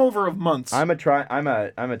the hangover of months. I'm a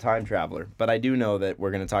time traveler, but I do know that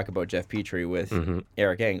we're going to talk about Jeff Petrie with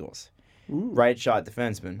Eric Engels, right shot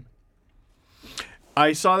defenseman.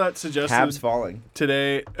 I saw that suggested Habs falling.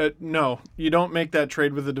 today. No, you don't make that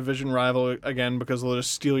trade with a division rival again because they'll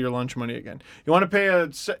just steal your lunch money again. You want to pay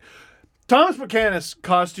Thomas McCannis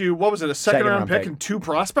cost you, what was it, a second round pick and 2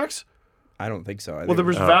 prospects? I don't think so. Well, there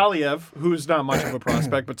was Valiev, who's not much of a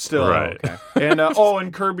prospect, but still. Right. And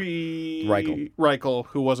Kirby Reichel.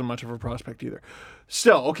 who wasn't much of a prospect either.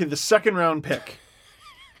 Still, okay, the second round pick.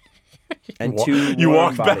 and 2 You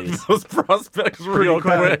warm walk back bodies. those prospects real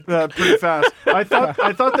quick. Pretty fast. I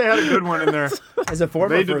thought they had a good one in there. As a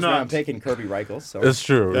former They did first round not. pick in Kirby Reichel. So It's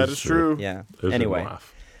true. That it's is true. yeah. It's Anyway, a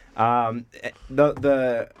laugh.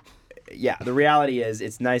 the reality is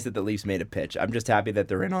it's nice that the Leafs made a pitch. I'm just happy that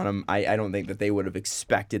they're in on him. I don't think that they would have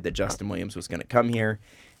expected that Justin Williams was going to come here.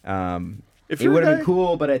 If It you're would a have guy, been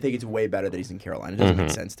cool, but I think it's way better that he's in Carolina. It doesn't make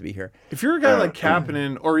sense to be here. if you're a guy like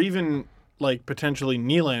Kapanen or even like potentially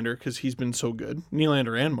Nylander because he's been so good,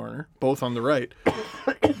 Nylander and Marner both on the right.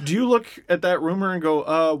 Do you look at that rumor and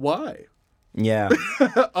go, why? Yeah.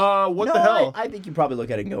 What the hell? I think you probably look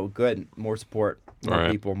at it and go, good, more support, more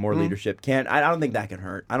Right. people, more leadership. I don't think that can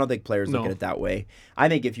hurt. I don't think players look No. at it that way. I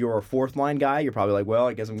think if you're a fourth line guy, you're probably like, well,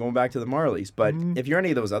 I guess I'm going back to the Marlies. But if you're any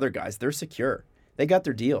of those other guys, they're secure. They got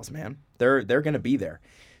their deals, man. They're going to be there.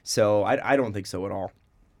 So I don't think so at all.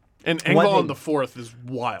 And One Engvall thing- on the fourth is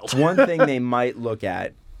wild. One thing they might look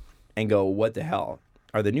at and go, what the hell,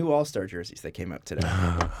 are the new All-Star jerseys that came out today,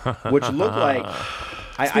 which look like...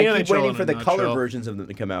 I the keep NHL waiting in for a the color nutshell. versions of them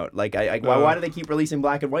to come out. Like, why do they keep releasing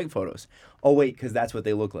black and white photos? Oh, wait, because that's what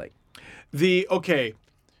they look like.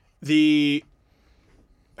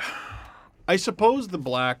 I suppose the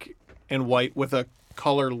black and white with a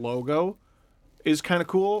color logo is kind of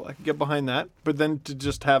cool. I can get behind that. But then to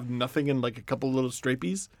just have nothing and like a couple little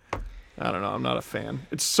stripies, I don't know. I'm not a fan.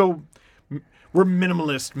 It's so... We're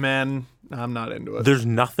minimalist, man. I'm not into it. There's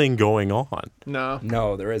nothing going on.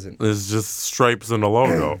 No, there isn't. There's just stripes and a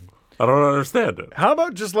logo. I don't understand it. How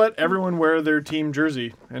about just let everyone wear their team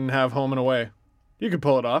jersey and have home and away? You could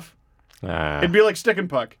pull it off. It'd be like stick and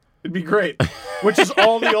puck. It'd be great, which is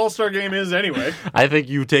all the All-Star game is anyway. I think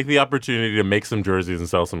you take the opportunity to make some jerseys and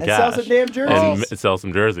sell some cash. Sell some damn jerseys. And sell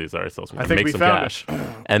some jerseys. Sorry, sell some. I think make we some found cash.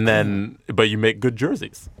 And then, but you make good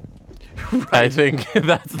jerseys. Right. I think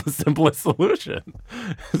that's the simplest solution.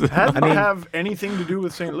 Hasn't have anything to do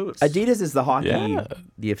with St. Louis. Adidas is the hockey,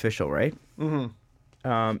 the official, right?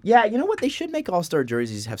 Mm-hmm. Yeah, you know what? They should make All-Star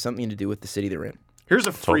jerseys have something to do with the city they're in. Here's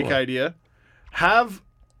a freak idea. Have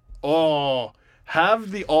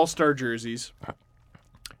the All-Star jerseys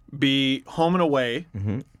be home and away.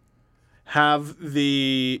 Mm-hmm. Have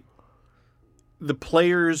the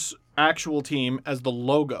players' actual team as the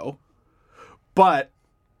logo, but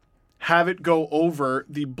have it go over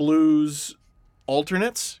the Blues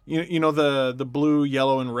alternates. You know the blue,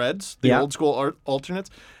 yellow, and reds, the old school alternates.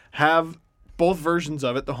 Have both versions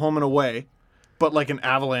of it, the home and away, but like an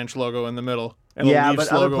Avalanche logo in the middle. And a Leafs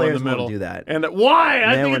but other logo players in the middle. won't do that. And why?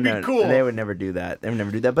 I think it'd be cool. They would never do that. They would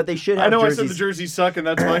never do that. But they should have. I know jerseys. I said the jerseys suck, and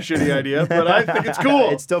that's my shitty idea, but I think it's cool.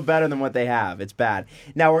 It's still better than what they have. It's bad.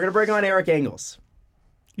 Now we're gonna bring on Eric Engels.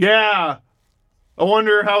 Yeah, I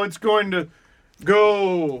wonder how it's going to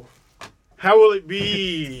go. How will it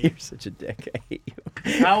be? You're such a dick. I hate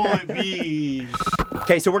you. How will it be?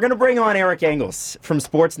 Okay, so we're gonna bring on Eric Engels from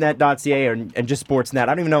Sportsnet.ca and just Sportsnet. I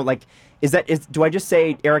don't even know, like, do I just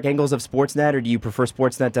say Eric Engels of Sportsnet, or do you prefer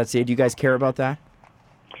Sportsnet.ca? Do you guys care about that?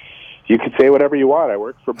 You can say whatever you want. I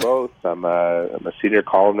work for both. I'm a senior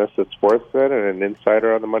columnist at Sportsnet and an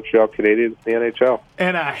insider on the Montreal Canadiens in the NHL.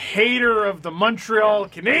 And a hater of the Montreal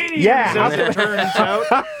Canadiens, as it turns out.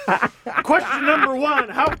 Question number 1,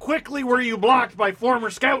 how quickly were you blocked by former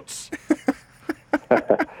scouts?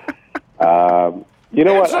 You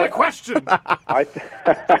know Answer what? the question.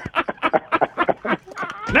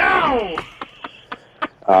 Now!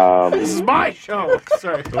 This is my show.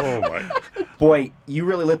 Sorry. Oh, my. Boy, you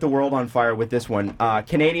really lit the world on fire with this one.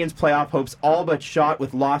 Canadians' playoff hopes all but shot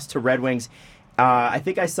with loss to Red Wings. I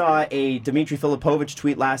think I saw a Dmitry Filipovich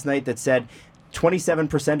tweet last night that said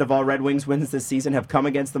 27% of all Red Wings wins this season have come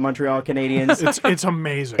against the Montreal Canadiens. It's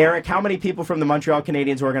amazing. Eric, how many people from the Montreal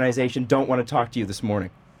Canadiens organization don't want to talk to you this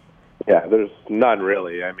morning? Yeah, there's none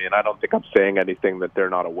really. I mean, I don't think I'm saying anything that they're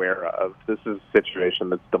not aware of. This is a situation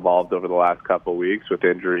that's devolved over the last couple of weeks with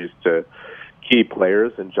injuries to key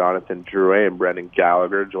players and Jonathan Drouin and Brendan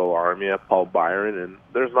Gallagher, Joel Armia, Paul Byron, and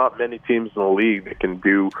there's not many teams in the league that can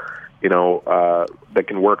do, that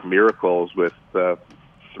can work miracles with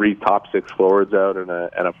 3 top 6 forwards out and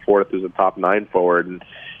a fourth who's a top 9 forward. And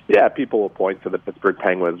yeah, people will point to the Pittsburgh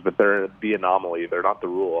Penguins, but they're the anomaly. They're not the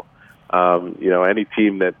rule. Any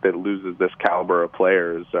team that loses this caliber of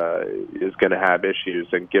players is going to have issues.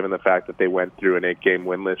 And given the fact that they went through an 8-game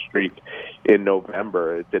winless streak in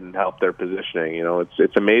November, it didn't help their positioning.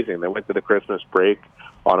 It's amazing. They went to the Christmas break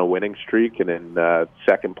on a winning streak and in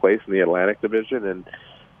second place in the Atlantic Division, and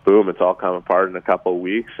boom, it's all come apart in a couple of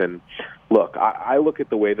weeks. And look, I look at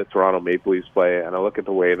the way the Toronto Maple Leafs play, and I look at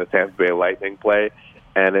the way the Tampa Bay Lightning play.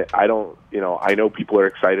 And I know people are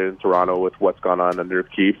excited in Toronto with what's gone on under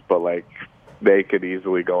Keefe, but they could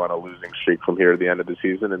easily go on a losing streak from here to the end of the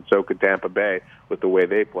season, and so could Tampa Bay with the way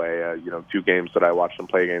they play. 2 games that I watched them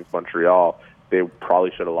play against Montreal, they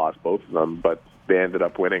probably should have lost both of them, but they ended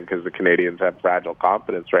up winning because the Canadians have fragile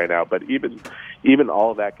confidence right now. But even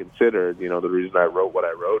all of that considered, the reason I wrote what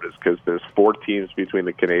I wrote is because there's 4 teams between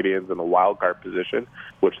the Canadians and the wild card position,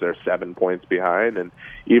 which they're 7 points behind. And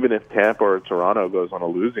even if Tampa or Toronto goes on a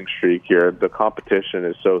losing streak here, the competition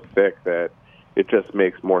is so thick that it just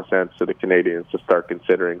makes more sense to the Canadians to start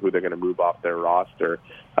considering who they're going to move off their roster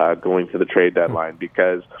going to the trade deadline.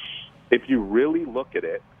 Because if you really look at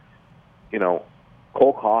it,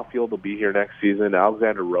 Cole Caulfield will be here next season.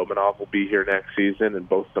 Alexander Romanov will be here next season, and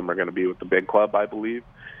both of them are going to be with the big club, I believe.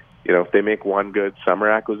 If they make one good summer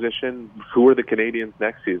acquisition, who are the Canadians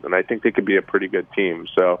next season? I think they could be a pretty good team.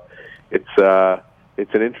 So it's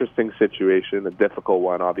an interesting situation, a difficult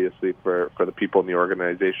one, obviously, for the people in the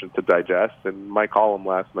organization to digest. And my column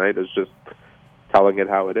last night is just telling it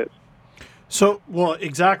how it is. So, well,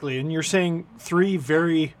 exactly. And you're saying 3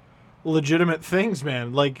 very legitimate things,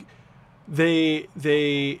 man.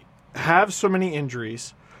 They have so many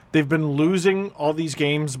injuries. They've been losing all these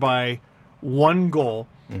games by 1 goal.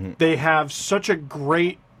 Mm-hmm. They have such a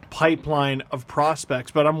great pipeline of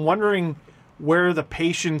prospects, but I'm wondering where the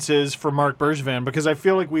patience is for Marc Bergevin, because I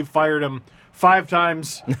feel like we've fired him 5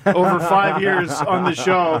 times over 5 years on the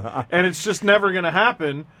show, and it's just never going to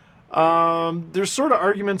happen. There's sort of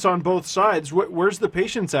arguments on both sides. Where's the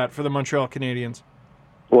patience at for the Montreal Canadiens?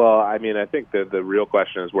 Well, I mean, I think the real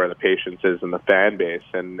question is where the patience is in the fan base,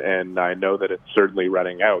 and I know that it's certainly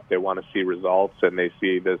running out. They want to see results, and they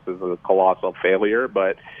see this as a colossal failure,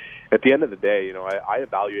 but at the end of the day, I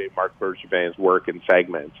evaluate Marc Bergevin's work in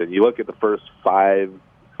segments, and you look at the first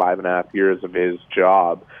 5.5 years of his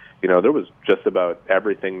job, there was just about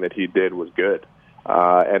everything that he did was good.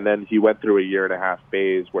 And then he went through a 1.5-year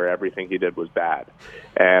phase where everything he did was bad.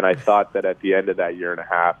 And I thought that at the end of that 1.5 years,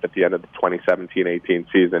 at the end of the 2017-18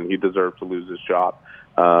 season, he deserved to lose his job.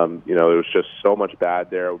 There was just so much bad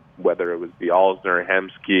there, whether it was the Alzner,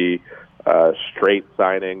 Hemsky, straight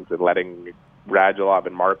signings and letting Radulov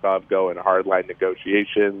and Markov go in hardline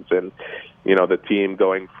negotiations, and the team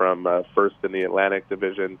going from first in the Atlantic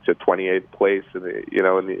Division to 28th place in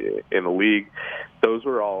the league. Those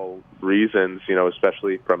were all reasons,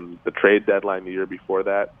 especially from the trade deadline the year before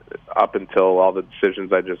that, up until all the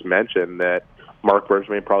decisions I just mentioned, that Marc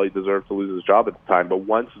Bergevin probably deserved to lose his job at the time. But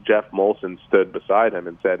once Jeff Molson stood beside him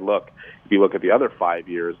and said, "Look, if you look at the other 5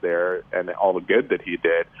 years there and all the good that he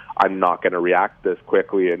did, I'm not going to react this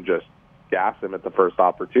quickly and just gas him at the first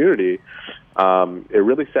opportunity," it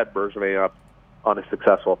really set Bergevin up on a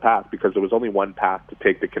successful path, because there was only one path to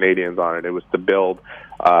take the Canadiens on, and it was to build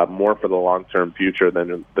more for the long-term future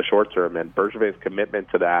than the short-term. And Bergevin's commitment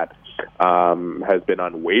to that has been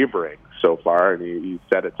unwavering so far, and he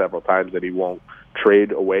said it several times that he won't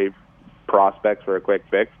trade away prospects for a quick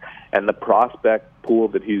fix. And the prospect pool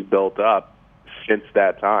that he's built up since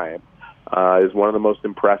that time is one of the most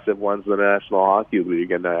impressive ones in the National Hockey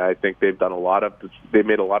League, and I think they've made a lot of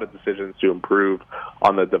decisions to improve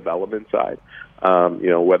on the development side.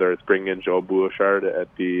 Whether it's bringing in Joe Bouchard at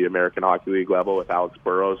the American Hockey League level with Alex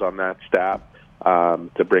Burrows on that staff,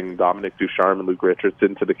 to bring Dominic Ducharme and Luke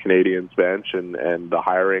Richardson to the Canadiens bench, and the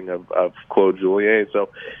hiring of Claude Julien. So,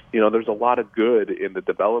 there's a lot of good in the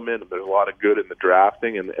development, and there's a lot of good in the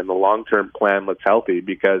drafting, and the long-term plan looks healthy,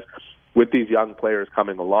 because with these young players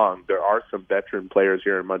coming along, there are some veteran players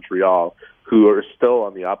here in Montreal who are still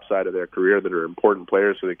on the upside of their career that are important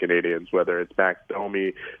players for the Canadiens, whether it's Max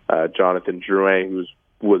Domi, Jonathan Drouin,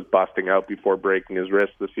 who was busting out before breaking his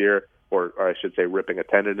wrist this year, or I should say ripping a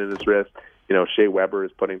tendon in his wrist. Shea Weber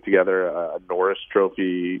is putting together a Norris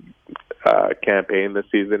Trophy campaign this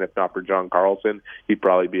season. If not for John Carlson, he'd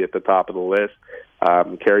probably be at the top of the list.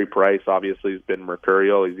 Carey Price obviously has been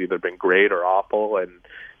mercurial. He's either been great or awful, and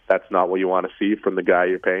that's not what you want to see from the guy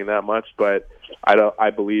you're paying that much. But I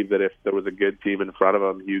believe that if there was a good team in front of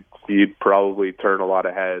him, he'd probably turn a lot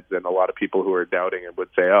of heads, and a lot of people who are doubting him would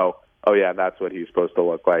say, oh yeah, that's what he's supposed to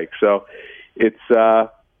look like. So it's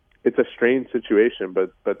a strange situation,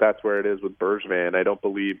 but that's where it is with Bergevin. I don't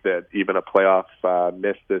believe that even a playoff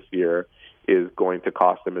miss this year is going to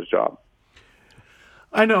cost him his job.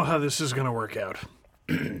 I know how this is going to work out.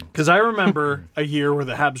 Because I remember a year where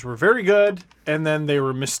the Habs were very good, and then they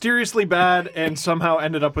were mysteriously bad, and somehow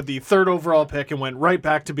ended up with the 3rd overall pick and went right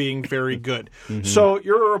back to being very good. Mm-hmm. So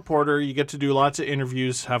you're a reporter. You get to do lots of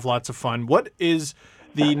interviews, have lots of fun. What is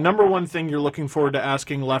the number one thing you're looking forward to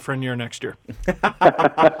asking Lafreniere next year?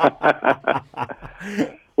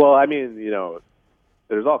 Well, I mean,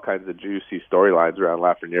 there's all kinds of juicy storylines around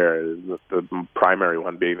Lafreniere. The primary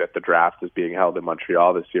one being that the draft is being held in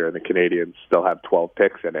Montreal this year, and the Canadiens still have 12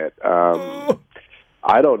 picks in it.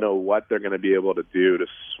 I don't know what they're going to be able to do to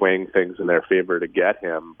swing things in their favor to get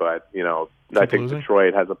him, but I think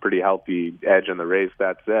Detroit has a pretty healthy edge in the race.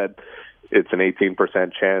 That said, it's an 18%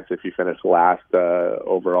 chance if you finish last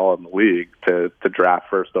overall in the league to draft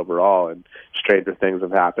first overall, and stranger things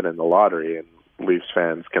have happened in the lottery, and Leafs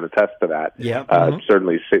fans can attest to that. Yeah.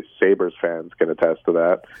 Certainly Sabres fans can attest to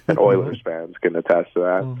that, and Oilers fans can attest to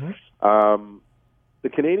that. Mm-hmm. The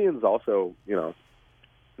Canadiens also, no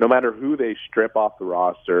matter who they strip off the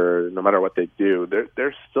roster, no matter what they do, they're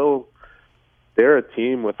a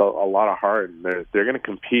team with a lot of heart, and they're going to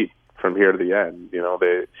compete from here to the end.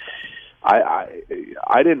 I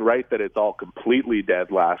didn't write that it's all completely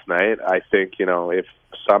dead last night. I think, if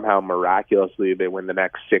somehow miraculously they win the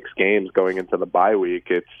next 6 games going into the bye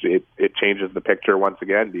week, it changes the picture once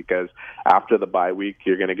again, because after the bye week,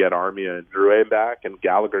 you're going to get Armia and Drouin back, and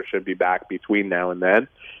Gallagher should be back between now and then,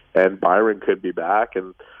 and Byron could be back,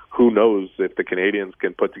 and who knows if the Canadiens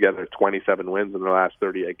can put together 27 wins in the last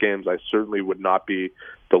 38 games. I certainly would not be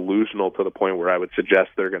delusional to the point where I would suggest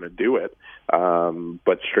they're going to do it.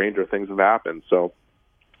 But stranger things have happened. So,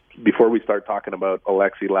 before we start talking about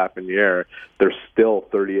Alexis Lafreniere, there's still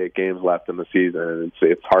 38 games left in the season, and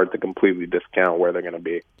it's hard to completely discount where they're going to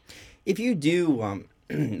be. If you do,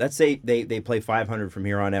 let's say they play 500 from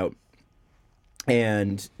here on out,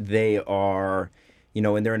 and they are,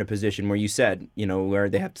 and they're in a position where you said, where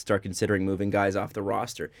they have to start considering moving guys off the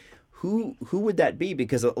roster. Who would that be?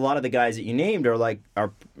 Because a lot of the guys that you named are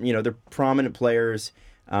they're prominent players.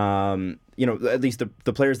 At least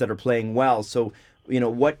the players that are playing well. So,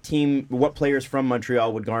 what players from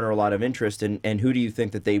Montreal would garner a lot of interest, and who do you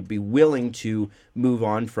think that they'd be willing to move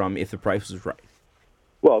on from if the price was right?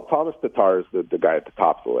 Well, Thomas Tatar is the guy at the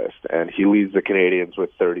top of the list, and he leads the Canadiens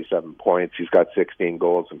with 37 points. He's got 16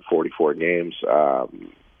 goals in 44 games.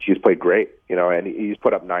 He's played great, and he's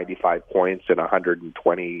put up 95 points in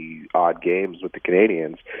 120-odd games with the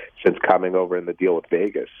Canadiens since coming over in the deal with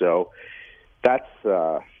Vegas. So that's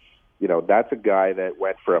a guy that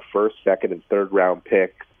went for a first, second, and third round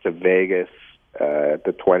pick to Vegas at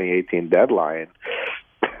the 2018 deadline.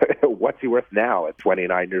 What's he worth now at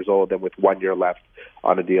 29 years old and with 1 year left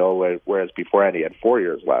on a deal, whereas beforehand he had 4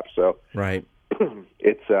 years left? So right,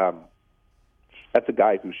 that's a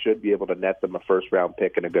guy who should be able to net them a first round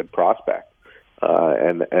pick and a good prospect.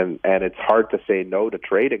 And it's hard to say no to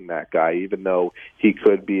trading that guy, even though he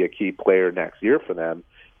could be a key player next year for them.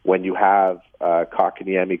 When you have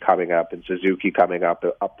Kotkaniemi coming up and Suzuki coming up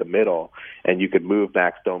the middle, and you could move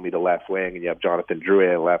Max Domi to left wing, and you have Jonathan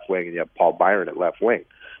Drouin at left wing, and you have Paul Byron at left wing.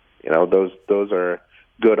 Those are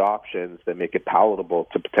good options that make it palatable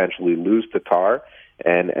to potentially lose Tatar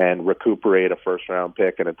and recuperate a first-round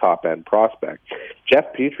pick and a top-end prospect.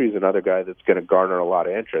 Jeff Petrie is another guy that's going to garner a lot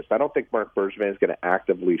of interest. I don't think Marc Bergevin is going to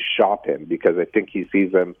actively shop him because I think he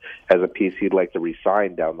sees him as a piece he'd like to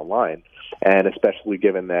re-sign down the line, and especially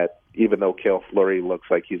given that even though Cale Fleury looks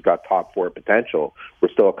like he's got top-four potential, we're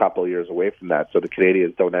still a couple of years away from that, so the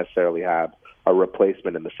Canadiens don't necessarily have a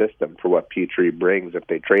replacement in the system for what Petrie brings if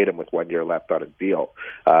they trade him with 1 year left on his deal.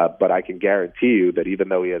 But I can guarantee you that even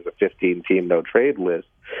though he has a 15-team no-trade list,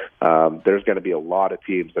 there's going to be a lot of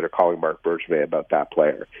teams that are calling Marc Bergevin about that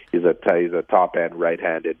player. He's a top-end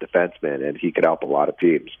right-handed defenseman, and he could help a lot of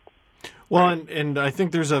teams. Well, and I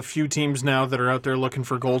think there's a few teams now that are out there looking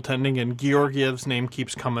for goaltending, and Georgiev's name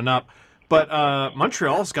keeps coming up. But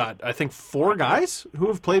Montreal's got, I think, 4 guys who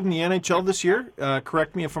have played in the NHL this year.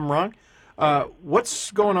 Correct me if I'm wrong. What's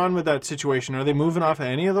going on with that situation? Are they moving off of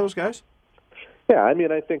any of those guys? Yeah,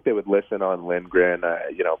 I think they would listen on Lindgren.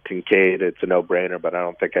 Kincaid, it's a no-brainer, but I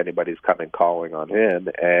don't think anybody's coming calling on him.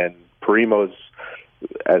 And Primo's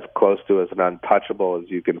as close to as an untouchable as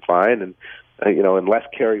you can find. And, unless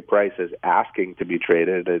Carey Price is asking to be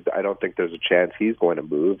traded, I don't think there's a chance he's going to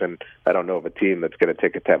move. And I don't know of a team that's going to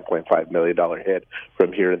take a $10.5 million hit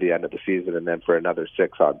from here to the end of the season and then for another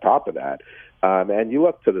 $6 on top of that. And you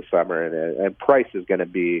look to the summer, and Price is going to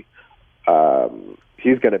be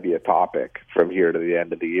he's going to be a topic from here to the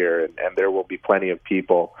end of the year, and there will be plenty of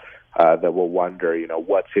people that will wonder,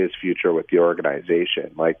 what's his future with the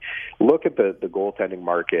organization. Like, look at the goaltending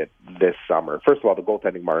market this summer. First of all, the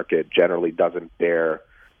goaltending market generally doesn't bear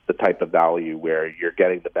the type of value where you're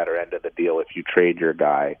getting the better end of the deal if you trade your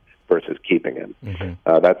guy versus keeping him.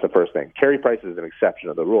 Mm-hmm. That's the first thing. Carey Price is an exception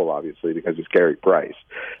to the rule, obviously, because he's Carey Price.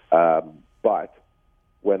 But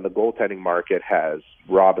when the goaltending market has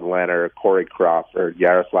Robin Leonard, Corey Crawford,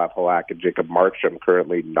 Yaroslav Halak, and Jacob Markstrom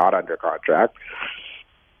currently not under contract,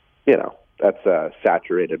 that's a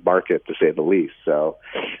saturated market, to say the least. So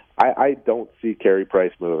I don't see Carey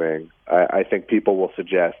Price moving. I think people will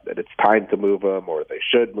suggest that it's time to move him or they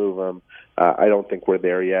should move him. I don't think we're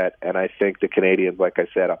there yet. And I think the Canadiens, like I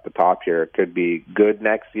said up the top here, could be good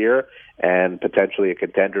next year and potentially a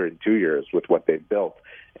contender in 2 years with what they've built.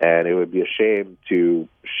 And it would be a shame to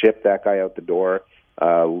ship that guy out the door,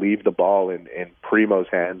 leave the ball in Primo's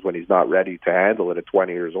hands when he's not ready to handle it at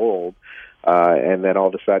 20 years old, and then all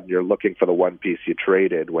of a sudden you're looking for the one piece you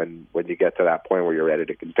traded when you get to that point where you're ready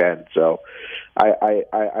to contend. So I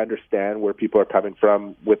understand where people are coming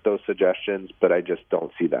from with those suggestions, but I just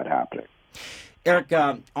don't see that happening. Eric,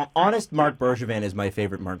 honest Marc Bergevin is my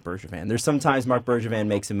favorite Marc Bergevin. There's sometimes Marc Bergevin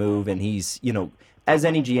makes a move and he's, as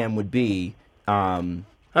any GM would be,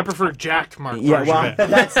 I prefer jacked Marc Bergevin. Yeah,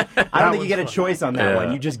 well, I don't think you get a choice on that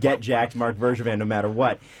one. You just get jacked Marc Bergevin no matter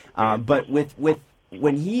what. But with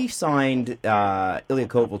when he signed Ilya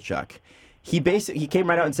Kovalchuk, he came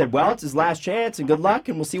right out and said, "Well, it's his last chance, and good luck,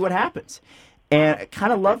 and we'll see what happens." And I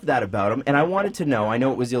kind of loved that about him. And I wanted to know. I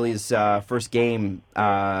know it was Ilya's first game.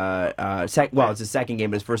 It's his second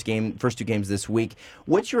game, but his first 2 games this week.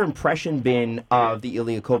 What's your impression been of the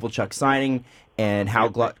Ilya Kovalchuk signing? And how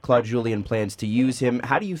Claude Julien plans to use him.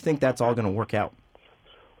 How do you think that's all going to work out?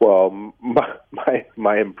 Well,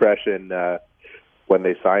 my impression when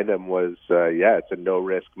they signed him was, it's a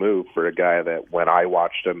no-risk move for a guy that when I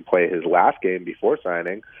watched him play his last game before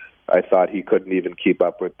signing, I thought he couldn't even keep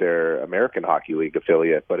up with their American Hockey League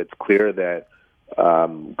affiliate. But it's clear that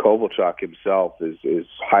Kovalchuk himself is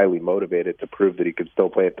highly motivated to prove that he can still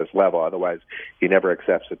play at this level. Otherwise, he never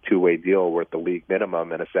accepts a two-way deal worth the league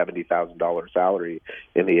minimum and a $70,000 salary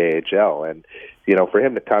in the AHL. And, for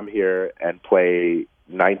him to come here and play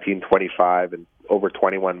 19, 25, and over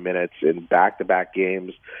 21 minutes in back-to-back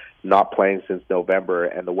games, not playing since November,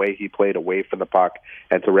 and the way he played away from the puck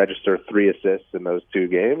and to register 3 assists in those 2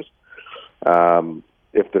 games,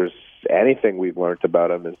 if there's anything we've learned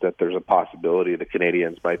about him is that there's a possibility the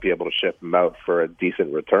Canadians might be able to ship him out for a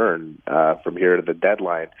decent return from here to the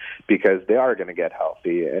deadline, because they are going to get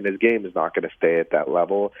healthy and his game is not going to stay at that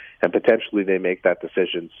level, and potentially they make that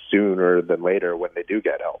decision sooner than later when they do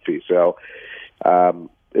get healthy. So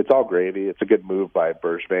it's all gravy. It's a good move by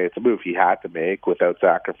Bergevin. It's a move he had to make without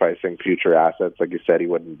sacrificing future assets like he said he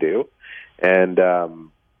wouldn't do. And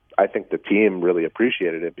I think the team really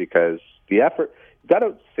appreciated it, because the effort, you've got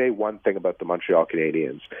to say one thing about the Montreal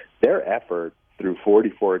Canadiens. Their effort through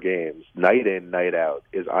 44 games, night in, night out,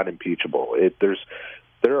 is unimpeachable.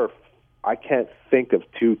 I can't think of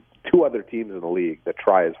two other teams in the league that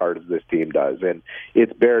try as hard as this team does, and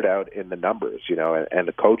it's bared out in the numbers, and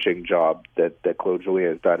the coaching job that Claude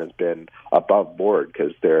Julien has done has been above board,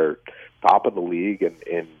 because they're top of the league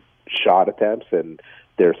in shot attempts, and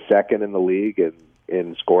they're second in the league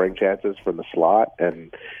in scoring chances from the slot,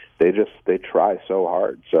 and they try so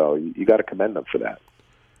hard. So you got to commend them for that.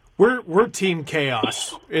 We're Team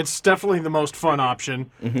Chaos. It's definitely the most fun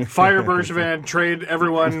option. Fire Bergevin, trade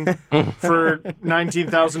everyone for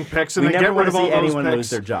 19,000 picks, and then get rid of all those anyone picks. lose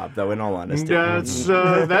their job, though. In all honesty, that's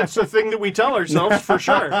a thing that we tell ourselves for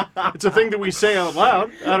sure. It's a thing that we say out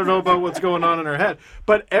loud. I don't know about what's going on in our head,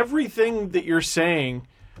 but everything that you're saying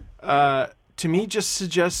to me just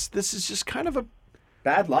suggests this is just kind of a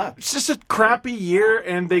bad luck. It's just a crappy year,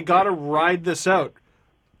 and they got to ride this out.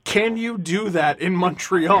 Can you do that in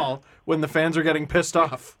Montreal when the fans are getting pissed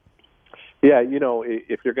off? Yeah,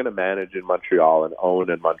 if you're going to manage in Montreal and own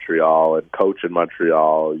in Montreal and coach in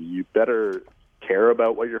Montreal, you better care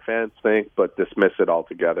about what your fans think, but dismiss it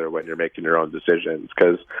altogether when you're making your own decisions,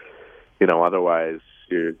 because, otherwise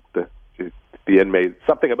the inmates,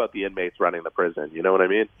 something about the inmates running the prison, you know what I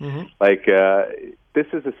mean? Mm-hmm. Like, this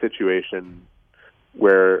is a situation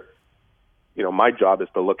where, my job is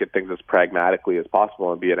to look at things as pragmatically as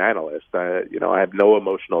possible and be an analyst. I have no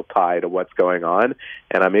emotional tie to what's going on,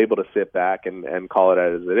 and I'm able to sit back and call it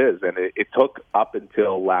as it is. And it took up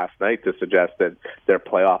until last night to suggest that their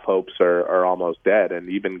playoff hopes are almost dead. And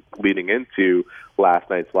even leading into last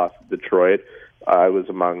night's loss to Detroit, I was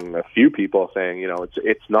among a few people saying,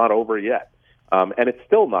 it's not over yet. And it's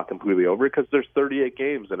still not completely over, because there's 38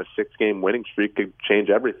 games, and a 6-game winning streak could change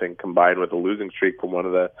everything, combined with a losing streak from one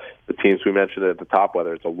of the teams we mentioned at the top,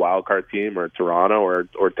 whether it's a wild card team or Toronto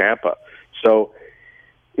or Tampa. So,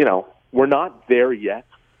 we're not there yet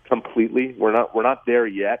completely. We're not there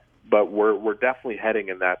yet, but we're definitely heading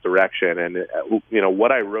in that direction. And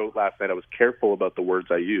what I wrote last night, I was careful about the words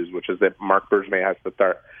I used, which is that Marc Bergevin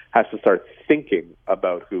has to start thinking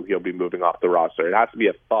about who he'll be moving off the roster. It has to be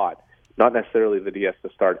a thought, not necessarily that he has to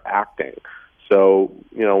start acting. So,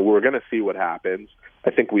 we're going to see what happens.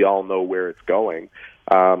 I think we all know where it's going.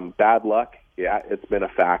 Bad luck, yeah, it's been a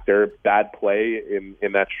factor. Bad play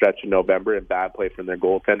in that stretch in November, and bad play from their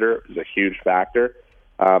goaltender is a huge factor.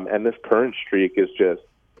 And this current streak is just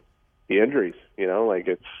the injuries.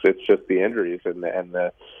 It's just the injuries, and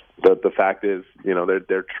the fact is,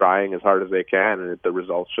 they're trying as hard as they can, and the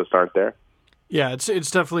results just aren't there. Yeah,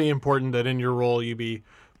 it's definitely important that in your role you be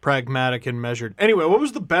pragmatic and measured. Anyway, what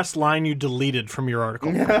was the best line you deleted from your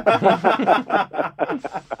article? What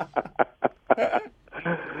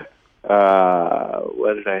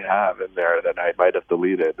did I have in there that I might have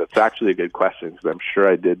deleted? That's actually a good question, because I'm sure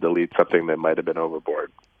I did delete something that might have been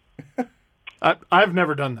overboard. I've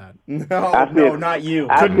never done that. No, not you.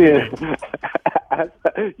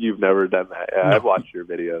 You've never done that. Yeah, no. I've watched your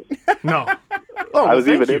videos. No. I was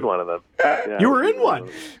even in one of them. Yeah, you were in one.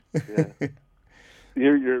 Yeah.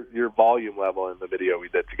 Your volume level in the video we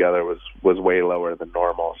did together was way lower than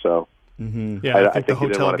normal. So yeah, I think the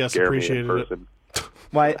hotel guests appreciated it.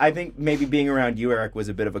 Well, I think maybe being around you, Eric, was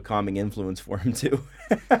a bit of a calming influence for him too.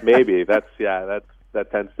 Maybe that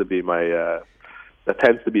tends to be my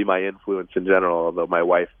influence in general. Although my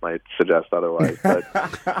wife might suggest otherwise. But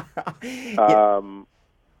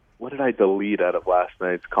what did I delete out of last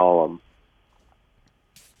night's column?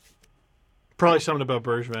 Probably something about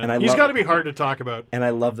Bergevin. And He's got to be hard to talk about. And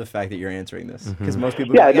I love the fact that you're answering this because most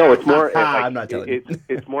people. Yeah, are like, no, it's more. I'm not telling you.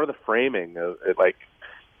 It's more the framing of it, like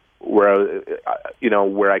where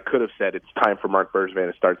where I could have said it's time for Marc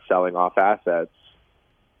Bergevin to start selling off assets.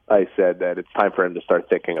 I said that it's time for him to start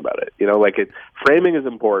thinking about it. Framing is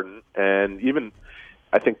important, and even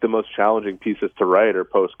I think the most challenging pieces to write are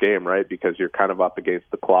post game, right? Because you're kind of up against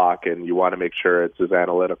the clock, and you want to make sure it's as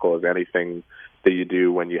analytical as anything that you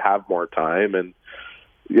do when you have more time. And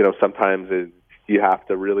sometimes you have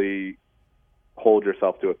to really hold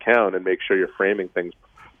yourself to account and make sure you're framing things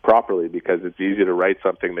properly, because it's easy to write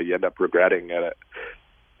something that you end up regretting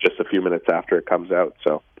just a few minutes after it comes out.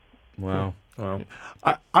 So, wow.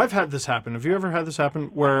 I've had this happen. Have you ever had this happen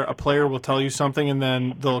where a player will tell you something and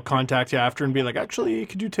then they'll contact you after and be like, actually,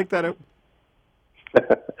 could you take that out?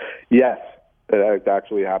 Yes, it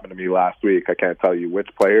actually happened to me last week. I can't tell you which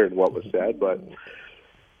player and what was said, but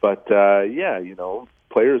yeah,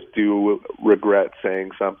 players do regret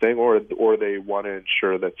saying something, or they want to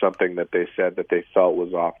ensure that something that they said that they felt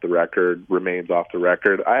was off the record remains off the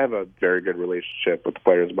record. I have a very good relationship with the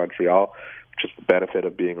players of Montreal, just the benefit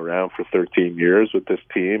of being around for 13 years with this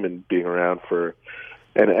team and being around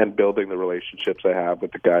and building the relationships I have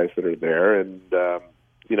with the guys that are there. And,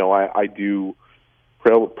 I do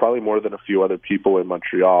probably more than a few other people in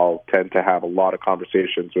Montreal tend to have a lot of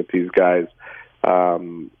conversations with these guys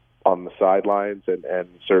on the sidelines and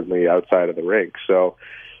certainly outside of the rink. So,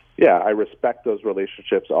 yeah, I respect those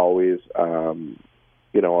relationships always. And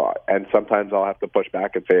sometimes I'll have to push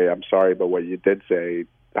back and say, I'm sorry, but what you did say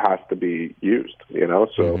has to be used,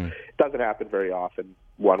 so It doesn't happen very often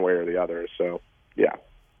one way or the other. So, yeah.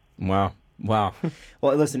 Wow. Well,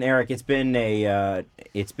 listen, Eric, it's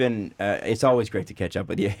always great to catch up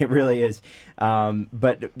with you. It really is.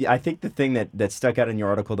 But I think the thing that stuck out in your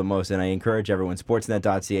article the most, and I encourage everyone,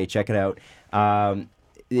 sportsnet.ca, check it out.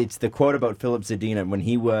 It's the quote about Philip Zadina when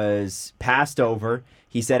he was passed over.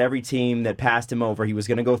 He said every team that passed him over, he was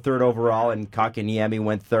going to go third overall, and Kotkaniemi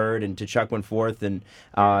went third, and Tkachuk went fourth, and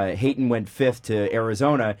Hayton went fifth to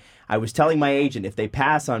Arizona. I was telling my agent, if they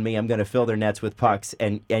pass on me, I'm going to fill their nets with pucks.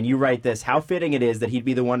 And you write this, how fitting it is that he'd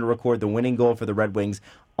be the one to record the winning goal for the Red Wings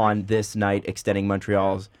on this night, extending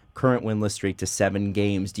Montreal's current winless streak to 7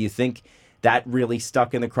 games. Do you think that really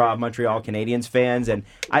stuck in the craw of Montreal Canadiens fans? And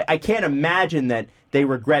I can't imagine that they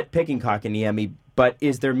regret picking Kotkaniemi, but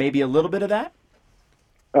is there maybe a little bit of that?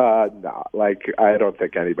 No, I don't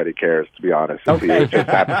think anybody cares, to be honest. Okay.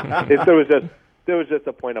 There was just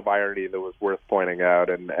a point of irony that was worth pointing out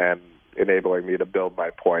and enabling me to build my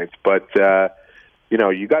points. But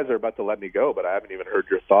you guys are about to let me go, but I haven't even heard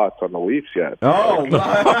your thoughts on the Leafs yet. Oh,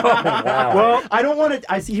 well, I don't want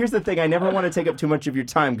to. I see. Here's the thing: I never want to take up too much of your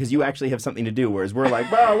time because you actually have something to do. Whereas we're like,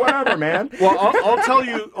 well, whatever, man. Well,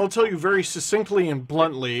 I'll tell you very succinctly and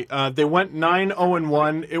bluntly. They went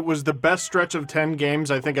 9-0-1. It was the best stretch of 10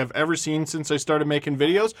 games I think I've ever seen since I started making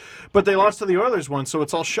videos. But they lost to the Oilers once, so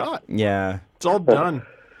it's all shot. Yeah, it's all done.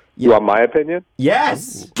 You want my opinion?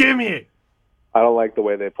 Yes. Give me it. I don't like the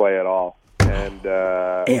way they play at all. And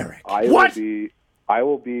Eric, I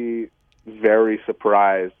will be very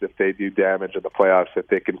surprised if they do damage in the playoffs if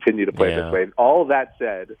they continue to play this way. And all that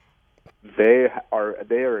said, they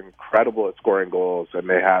are incredible at scoring goals, and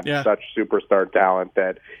they have such superstar talent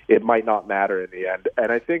that it might not matter in the end.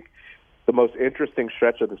 And I think the most interesting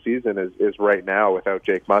stretch of the season is right now without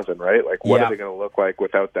Jake Muzzin, right? Like, what are they going to look like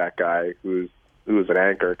without that guy who's an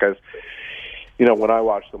anchor? Because when I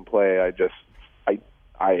watch them play,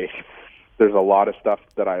 I there's a lot of stuff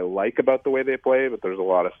that I like about the way they play, but there's a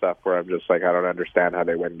lot of stuff where I'm just like, I don't understand how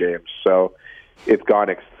they win games. So it's gone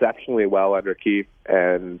exceptionally well under Keith,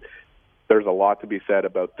 and there's a lot to be said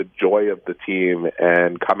about the joy of the team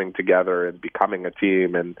and coming together and becoming a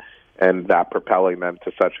team and that propelling them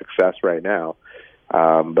to such success right now.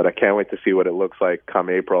 But I can't wait to see what it looks like come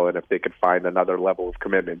April and if they could find another level of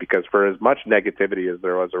commitment, because for as much negativity as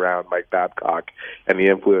there was around Mike Babcock and the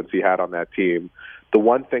influence he had on that team, the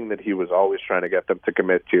one thing that he was always trying to get them to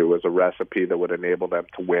commit to was a recipe that would enable them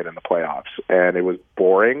to win in the playoffs. And it was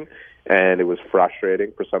boring and it was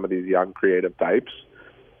frustrating for some of these young creative types,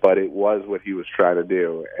 but it was what he was trying to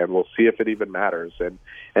do. And we'll see if it even matters. And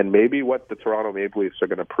maybe what the Toronto Maple Leafs are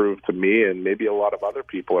going to prove to me and maybe a lot of other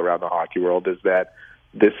people around the hockey world is that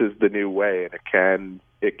this is the new way, and it can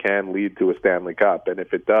it can lead to a Stanley Cup. And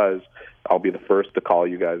if it does, I'll be the first to call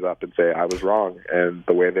you guys up and say I was wrong, and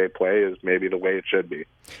the way they play is maybe the way it should be.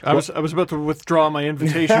 I was about to withdraw my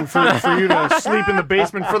invitation for you to sleep in the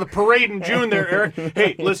basement for the parade in June there, Eric.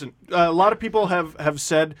 Hey, listen, a lot of people have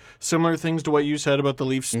said similar things to what you said about the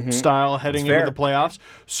Leafs style heading into the playoffs.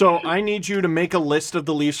 So I need you to make a list of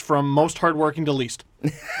the Leafs from most hardworking to least.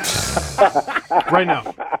 Right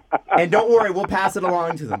now. And don't worry, we'll pass it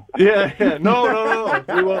along to them. Yeah. No.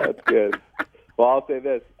 We won't. That's good. Well, I'll say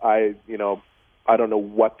this. I don't know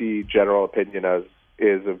what the general opinion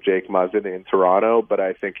is of Jake Muzzin in Toronto, but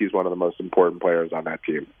I think he's one of the most important players on that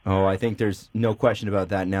team. Oh, I think there's no question about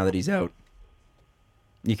that now that he's out.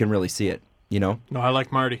 You can really see it, No, I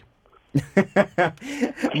like Marty.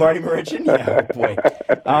 Marty Marichin? Yeah, oh boy.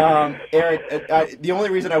 Eric, the only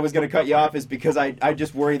reason I was going to cut you off is because I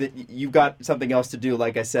just worry that you've got something else to do,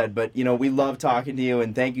 like I said. But, we love talking to you,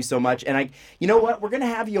 and thank you so much. And you know what? We're going to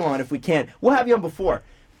have you on if we can. We'll have you on before.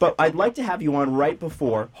 But I'd like to have you on right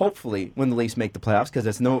before, hopefully, when the Leafs make the playoffs, because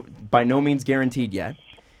it's by no means guaranteed yet.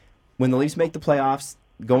 When the Leafs make the playoffs,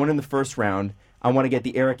 going in the first round, I want to get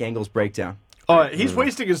the Eric Engels breakdown. Oh, he's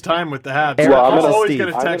wasting his time with the Habs. Well, I'll always Steve. get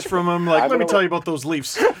a text from him let me tell you about those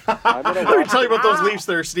Leafs. Let me tell you about those Leafs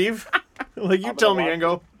there, Steve. You tell me,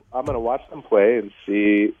 Engo. I'm going to watch them play and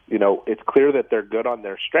see, it's clear that they're good on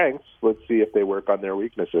their strengths. Let's see if they work on their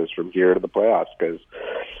weaknesses from here to the playoffs, because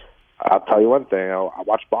I'll tell you one thing. I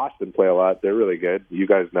watch Boston play a lot. They're really good. You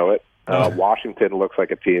guys know it. Washington looks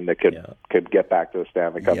like a team that could get back to the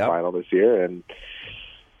Stanley Cup final this year. And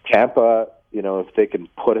Tampa, if they can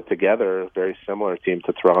put it together, a very similar team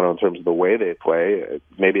to Toronto in terms of the way they play.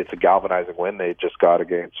 Maybe it's a galvanizing win they just got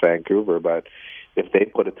against Vancouver, but if they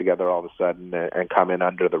put it together all of a sudden and come in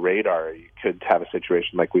under the radar, you could have a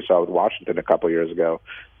situation like we saw with Washington a couple of years ago,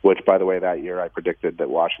 which, by the way, that year I predicted that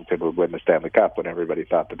Washington would win the Stanley Cup when everybody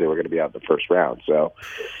thought that they were going to be out in the first round. So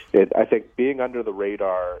I think being under the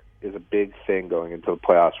radar is a big thing going into the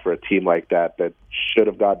playoffs for a team like that should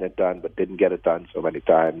have gotten it done but didn't get it done so many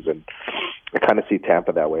times. And I kind of see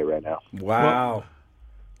Tampa that way right now. Wow.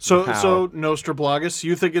 So Nostrablagus,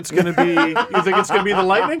 you think it's going to be the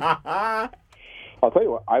Lightning? I'll tell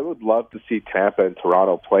you what, I would love to see Tampa and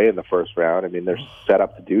Toronto play in the first round. I mean, they're set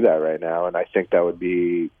up to do that right now, and I think that would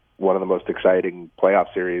be one of the most exciting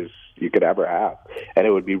playoff series you could ever have. And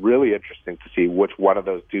it would be really interesting to see which one of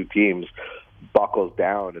those two teams buckles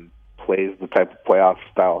down and plays the type of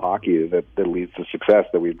playoff-style hockey that leads to success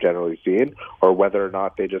that we've generally seen, or whether or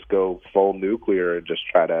not they just go full nuclear and just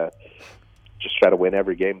try to win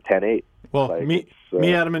every game 10-8. Well, me,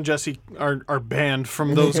 Adam, and Jesse are banned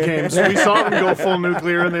from those games. We saw them go full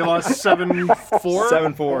nuclear, and they lost 7-4.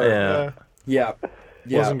 7-4. Yeah.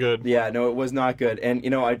 Wasn't good. Yeah, no, it was not good. And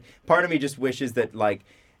part of me just wishes that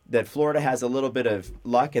that Florida has a little bit of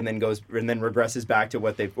luck and then regresses back to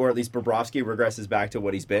what they've, or at least Bobrovsky regresses back to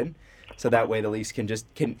what he's been. So that way the Leafs can.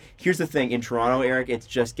 Here's the thing, in Toronto, Eric, it's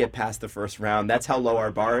just get past the first round. That's how low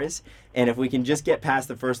our bar is. And if we can just get past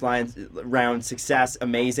the first round, success,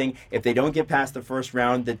 amazing. If they don't get past the first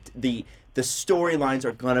round, the storylines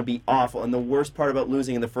are going to be awful. And the worst part about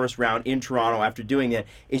losing in the first round in Toronto after doing it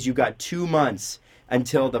is you got 2 months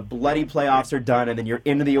until the bloody playoffs are done, and then you're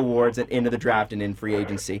into the awards and into the draft and in free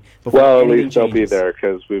agency. Well, at least they'll be there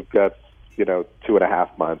because we've got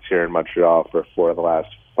 2.5 months here in Montreal for 4 of the last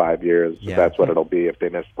 5 years. Yeah. That's what it'll be if they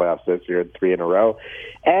miss the playoffs this year, 3 in a row.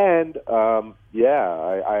 And how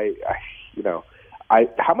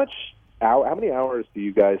many hours do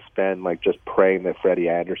you guys spend just praying that Freddie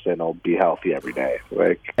Anderson will be healthy every day?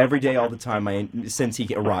 Every day, all the time, since he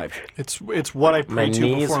arrived. It's what I pray to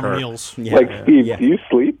before meals. Yeah. Steve, do you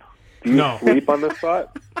sleep? Do you sleep on the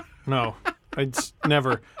spot? No, I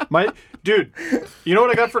never. Dude, you know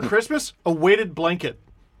what I got for Christmas? A weighted blanket.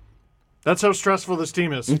 That's how stressful this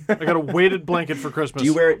team is. I got a weighted blanket for Christmas. Do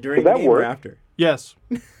you wear it during the game or after? Yes.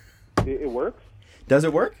 It works? Does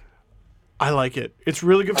it work? I like it. It's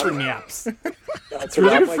really good for naps. It's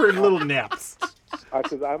really good for little naps.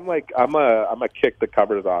 Because I'm a kick the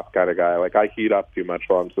covers off kind of guy. I heat up too much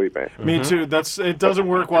while I'm sleeping. Me too. It doesn't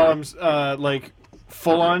work while I'm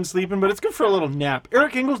full on sleeping, but it's good for a little nap.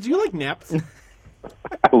 Eric Engels, do you like naps?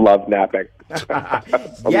 I love napping. I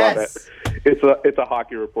Yes. love it. It's a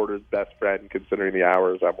hockey reporter's best friend considering the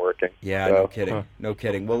hours I'm working. Yeah, so. no kidding. No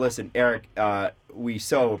kidding. Well, listen, Eric, we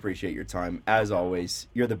so appreciate your time. As always,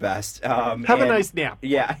 you're the best. Have a nice nap.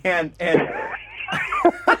 Yeah, and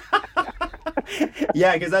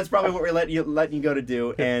yeah, because that's probably what we're letting you go to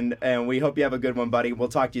do. And we hope you have a good one, buddy. We'll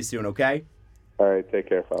talk to you soon, okay? All right, take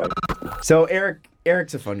care, fellas. So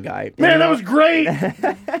Eric's a fun guy. Man, that was great.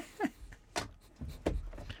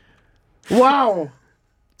 Wow.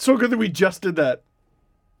 So good that we just did that.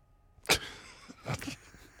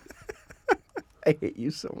 I hate you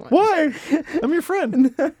so much. Why? I'm your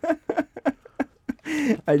friend.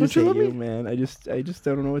 I just you hate love you, me? man. I just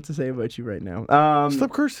don't know what to say about you right now.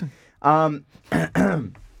 Stop cursing. I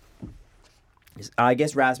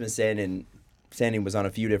guess Rasmus Sandin was on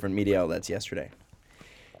a few different media outlets yesterday.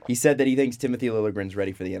 He said that he thinks Timothy Liljegren's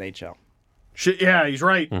ready for the NHL. Shit, yeah, he's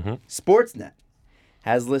right. Sportsnet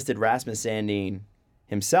has listed Rasmus Sandin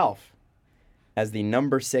himself as the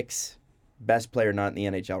number 6 best player not in the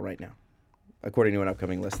NHL right now, according to an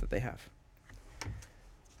upcoming list that they have.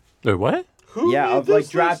 Wait, what? Who Yeah, made of this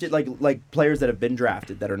drafted, list? like players that have been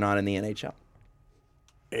drafted that are not in the NHL.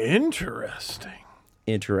 Interesting.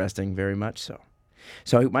 Interesting, very much so.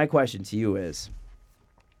 So my question to you is,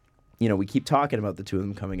 we keep talking about the two of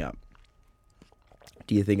them coming up.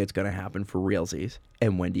 Do you think it's going to happen for realsies?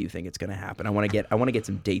 And when do you think it's going to happen? I want to get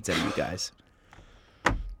some dates out of you guys.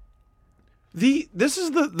 This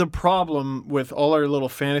is the problem with all our little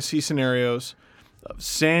fantasy scenarios of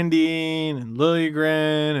Sandin and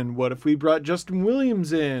Liljegren, and what if we brought Justin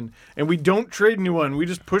Williams in and we don't trade anyone, we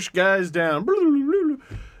just push guys down.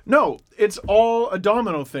 No, it's all a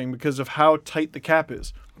domino thing because of how tight the cap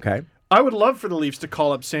is. Okay. I would love for the Leafs to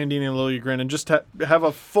call up Sandin and Liljegren and just have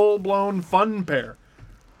a full-blown fun pair.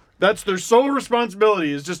 That's their sole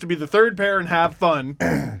responsibility, is just to be the third pair and have fun.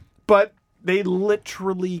 But they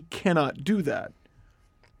literally cannot do that.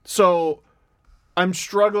 So I'm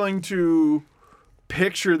struggling to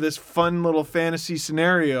picture this fun little fantasy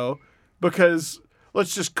scenario because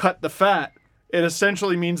let's just cut the fat. It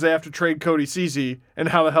essentially means they have to trade Cody Ceci, and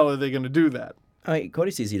how the hell are they going to do that?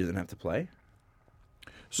 Cody Ceci doesn't have to play.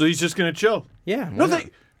 So he's just going to chill. Yeah. No,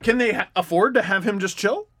 can they afford to have him just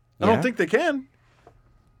chill? I Yeah. don't think they can.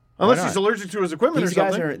 Unless not? he's allergic to his equipment These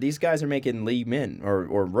or something. guys are making league min or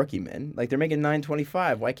rookie min. Like they're making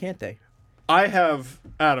 $925. Why can't they? I have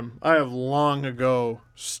long ago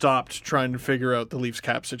stopped trying to figure out the Leafs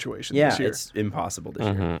cap situation Yeah, this year. it's impossible this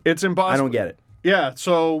year. It's impossible. I don't get it. Yeah,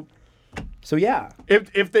 so So yeah,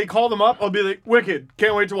 if they call them up, I'll be like, wicked,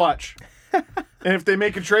 can't wait to watch. And if they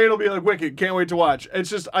make a trade, I'll be like, wicked, can't wait to watch. It's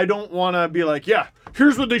just, I don't want to be like, yeah,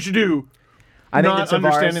 here's what they should do. I think Not the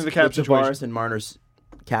understanding the cap situation. Tavares and Marner's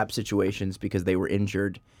cap situations because they were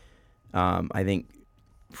injured. I think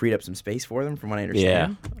freed up some space for them, from what I Yeah.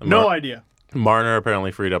 understand. No idea. Marner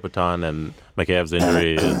apparently freed up a ton, and Makheyev's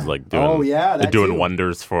injury is like doing, Oh, yeah, that doing too.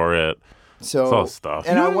 wonders for it. So It's all stuff.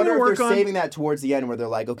 And You I know what wonder we if work they're on? saving that towards the end, where they're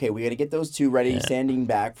like, okay, we got to get those two ready, standing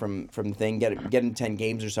back from the thing, get in 10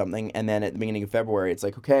 games or something, and then at the beginning of February, it's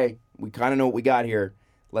like, okay, we kind of know what we got here.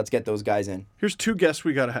 Let's get those guys in. Here's two guests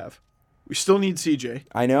we got to have. We still need CJ.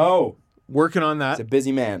 I know. Working on that. It's a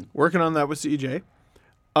busy man. Working on that with CJ.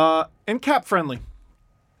 And cap friendly.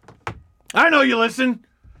 I know you listen.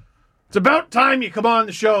 It's about time you come on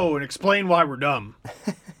the show and explain why we're dumb.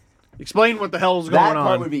 Explain what the hell's going That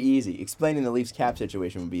part on. would be easy. Explaining the Leafs cap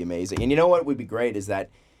situation would be amazing. And you know what would be great is that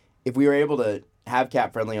if we were able to have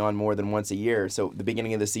cap friendly on more than once a year, so the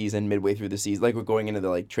beginning of the season, midway through the season, like we're going into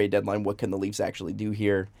the trade deadline, what can the Leafs actually do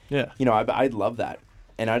here? Yeah. I'd love that.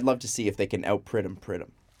 And I'd love to see if they can out-Prit him.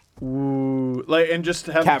 Ooh, and just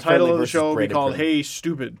have Cap the title friendly of the versus show be Brandon called friendly. Hey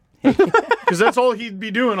Stupid. Because that's all he'd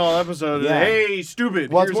be doing all episode. Yeah. Hey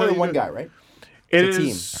Stupid. Well, it's Here's more how than you one do guy, right? It It's a is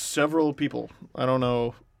team. several people. I don't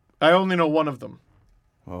know. I only know one of them.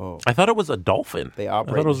 Oh. I thought it was a dolphin. They I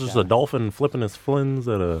operate thought it was in just shadow. a dolphin flipping his flins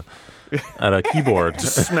at a keyboard.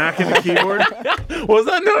 Smacking the keyboard. What was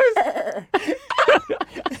that noise?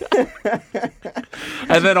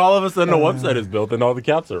 And then all of a sudden a website is built and all the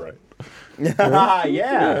caps are right. yeah,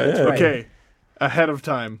 that's right. Okay, ahead of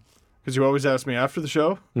time. Because you always ask me after the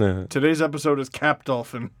show. Nah. Today's episode is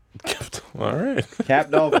CapDolphin. All right.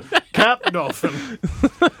 CapDolphin.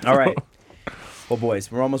 CapDolphin. All right. Well,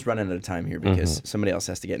 boys, we're almost running out of time here because somebody else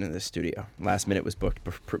has to get into this studio. Last minute was booked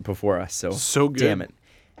before us, so good. damn it.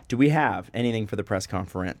 Do we have anything for the press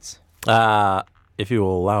conference? If you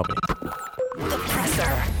will allow me. The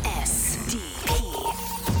Presser. SDP.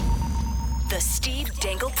 The Steve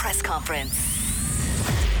Dangle Press Conference.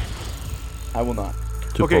 I will not.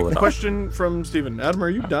 To Okay, pull it up. question from Steven. Adam, are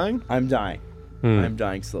you dying? I'm dying. I'm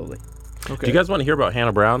dying slowly. Okay. Do you guys want to hear about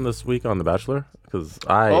Hannah Brown this week on The Bachelor? Because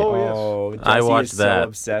Oh, yes. Oh, I Jesse watched is that. so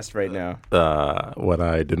obsessed right now. when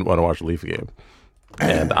I didn't want to watch the Leaf game.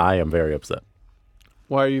 And I am very upset.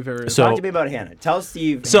 Why are you very... So- Talk to me about Hannah. Tell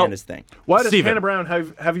Steve So- Hannah's thing. Why does Steven. Hannah Brown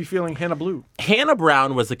have you feeling Hannah Blue? Hannah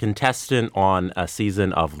Brown was a contestant on a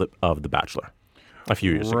season of The Bachelor a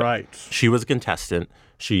few years ago. Right. She was a contestant.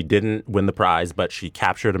 She didn't win the prize, but she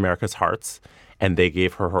captured America's hearts, and they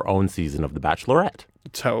gave her her own season of The Bachelorette.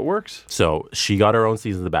 That's how it works. So she got her own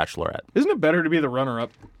season of The Bachelorette. Isn't it better to be the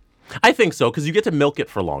runner-up? I think so, because you get to milk it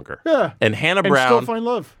for longer. Yeah. And Hannah And Brown. still find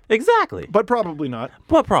love. Exactly. But probably not.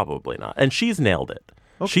 But probably not. And she's nailed it.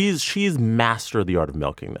 Okay. She's mastered the art of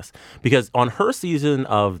milking this. Because on her season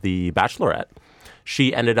of The Bachelorette,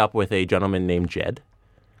 she ended up with a gentleman named Jed.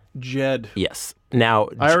 Jed. Yes. Now,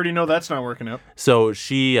 I already know that's not working out. so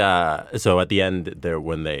she, so at the end there,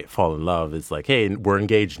 when they fall in love, it's like, hey, we're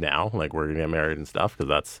engaged now. Like, we're going to get married and stuff, because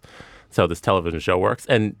that's how this television show works.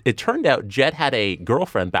 And it turned out Jed had a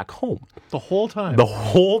girlfriend back home. The whole time. The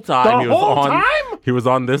whole time. He was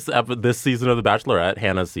on this season of The Bachelorette,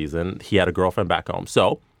 Hannah's season. He had a girlfriend back home.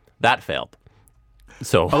 So that failed.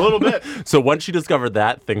 So A little bit. So once she discovered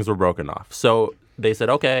that, things were broken off. So they said,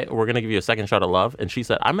 okay, we're going to give you a second shot at love. And she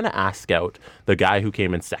said, I'm going to ask out the guy who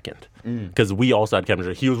came in second. Because we also had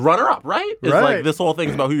chemistry. He was runner-up, right? It's Right. like this whole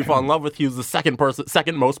thing's about who you fall in love with. He was the second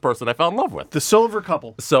most person I fell in love with. The silver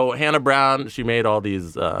couple. So Hannah Brown, she made all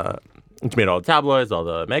these, she made all the tabloids, all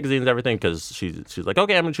the magazines, everything, because she's like,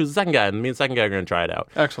 okay, I'm going to choose the second guy, and me and the second guy are going to try it out.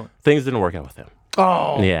 Excellent. Things didn't work out with him.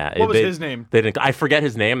 Oh. Yeah. What was his name? They didn't. I forget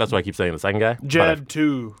his name. That's why I keep saying the second guy. Jed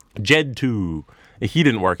 2. Jed 2. He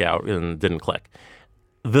didn't work out and didn't click.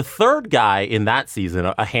 The third guy in that season,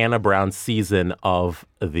 a Hannah Brown season of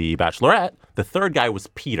The Bachelorette, the third guy was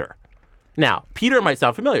Peter. Now, Peter might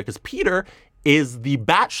sound familiar because Peter is the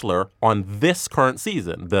Bachelor on this current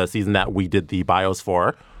season, the season that we did the bios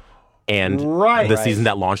for, and the season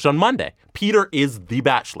that launched on Monday. Peter is the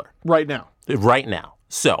Bachelor. Right now. Right now.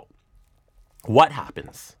 So, what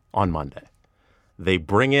happens on Monday? They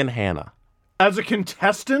bring in Hannah. As a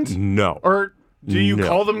contestant? No. Or do you No.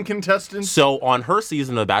 call them contestants? So on her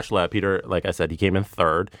season of The Bachelorette, Peter, like I said, he came in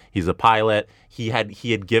third. He's a pilot. He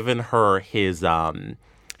had given her his I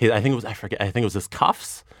think it was his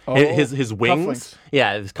cuffs. His wings. Cufflinks.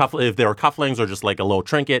 Yeah, his if they were cufflinks or just like a little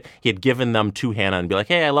trinket, he had given them to Hannah and be like,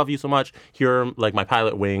 hey, I love you so much. Here are like my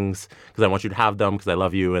pilot wings because I want you to have them because I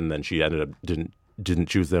love you. And then she ended up didn't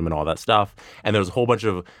choose them and all that stuff. And there's a whole bunch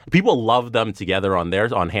of people loved them together on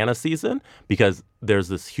Hannah's season because there's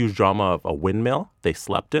this huge drama of a windmill they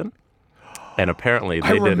slept in. And apparently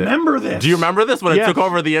they did it. I remember this. Do you remember this when Yes. it took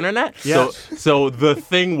over the internet? Yes. So the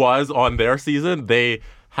thing was on their season, they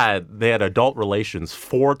had adult relations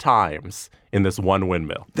 4 times in this one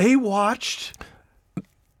windmill. They watched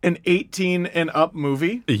an 18 and up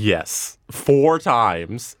movie. Yes. 4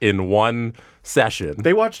 times in one session.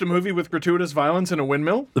 They watched a movie with gratuitous violence in a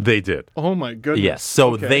windmill. They did. Oh my goodness. Yes.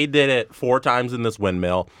 So Okay. they did it 4 times in this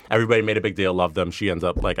windmill. Everybody made a big deal, loved them. She ends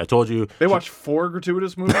up, like I told you. They watched 4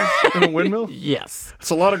 gratuitous movies in a windmill. Yes.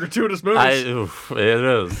 It's a lot of gratuitous movies. It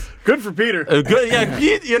is. Good for Peter. Good. Yeah,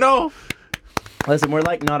 Pete, Listen, we're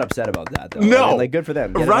like not upset about that though. No. I mean, like good for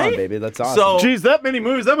them. Get it Right? on, baby. That's awesome. So- Jeez, that many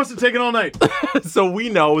movies. That must have taken all night. So we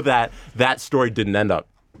know that story didn't end up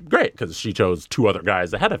great because she chose 2 other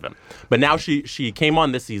guys ahead of him. But now she came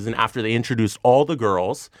on this season after they introduced all the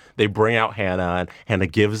girls. They bring out Hannah, and Hannah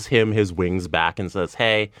gives him his wings back and says,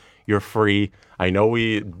 hey, you're free. I know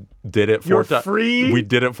we did it 4 times. You're free? We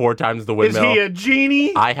did it 4 times the Is windmill. he a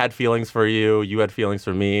genie? I had feelings for you. You had feelings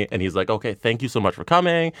for me. And he's like, okay, thank you so much for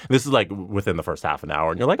coming. This is like within the first half an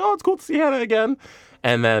hour. And you're like, oh, it's cool to see Hannah again.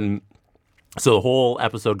 And then, so the whole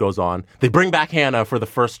episode goes on. They bring back Hannah for the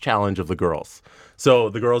first challenge of the girls. So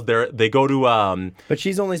the girls, they go to... but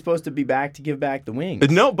she's only supposed to be back to give back the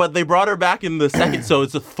wings. no, but they brought her back in the second. So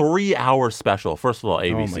it's a 3-hour special. First of all,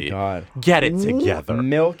 ABC. Oh my God. Get it together.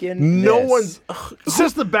 Milking No this. one's... Is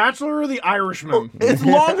this The Bachelor or The Irishman? It's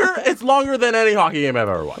longer. It's longer than any hockey game I've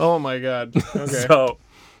ever watched. Oh my God. Okay.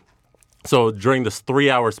 So during this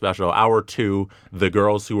 3-hour special, hour 2, the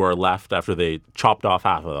girls who are left after they chopped off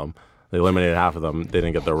half of them, they eliminated half of them, they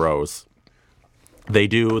didn't get their rose. They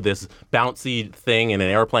do this bouncy thing in an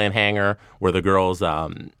airplane hangar where the girls,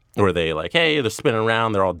 where they like, hey, they're spinning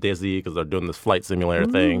around, they're all dizzy because they're doing this flight simulator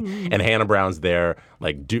thing. And Hannah Brown's there,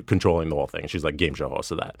 like, controlling the whole thing. She's like game show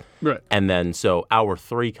host of that. Right. And then, so hour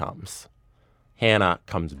 3 comes. Hannah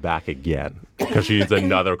comes back again because she needs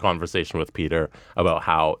another conversation with Peter about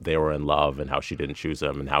how they were in love and how she didn't choose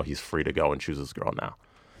him and how he's free to go and choose his girl now.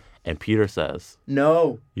 And Peter says,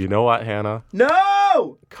 No. you know what, Hannah?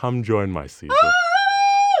 No. Come join my season.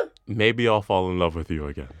 Maybe I'll fall in love with you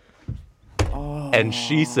again. And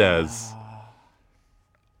she says,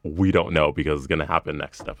 we don't know because it's going to happen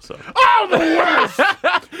next episode. Oh, the worst! They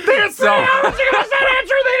had 3 hours to get us that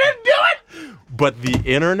answer. They didn't do it. But the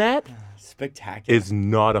internet Spectacular. is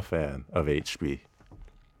not a fan of HB.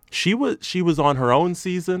 She was on her own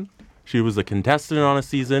season. She was a contestant on a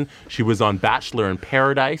season. She was on Bachelor in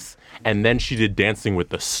Paradise. And then she did Dancing with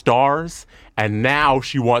the Stars. And now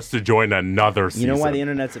she wants to join another season. You know why the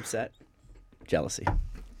internet's upset? Jealousy.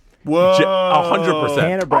 Whoa.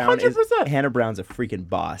 100%. Hannah Brown's a freaking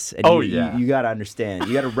boss. And you got to understand.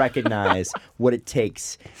 You got to recognize what it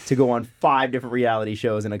takes to go on 5 different reality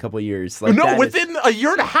shows in a couple of years. Like within a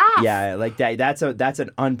year and a half. Yeah, like that's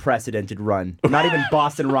an unprecedented run. Not even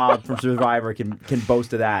Boston Rob from Survivor can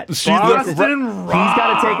boast of that. Boston Rob. He's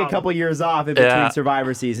got to take a couple years off in between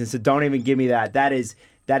Survivor seasons, so don't even give me that. That is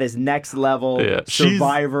next level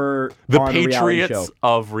Survivor. The on Patriots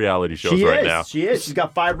of reality shows right now. She is. She's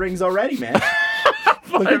got 5 rings already, man.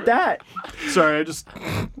 Look at that. Sorry,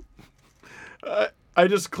 I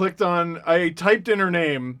just clicked on. I typed in her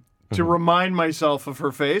name to remind myself of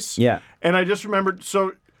her face. Yeah. And I just remembered.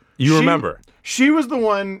 So remember? She was the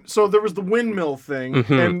one. So there was the windmill thing,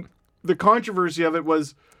 and the controversy of it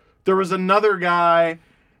was there was another guy.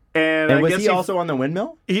 And I was guess he also on the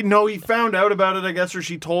windmill? He found out about it, I guess, or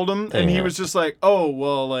she told him, and he was just like, "Oh,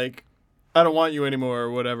 well, like, I don't want you anymore,"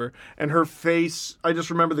 or whatever. And her face, I just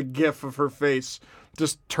remember the gif of her face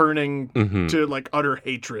just turning to like utter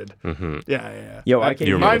hatred. Yeah. Yo, I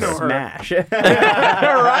can I know her. Smash.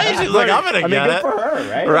 Right? She's like, I'm gonna get good it. for her,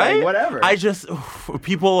 right? Right? Like, whatever. I just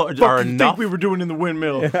people What are do you enough. think we were doing in the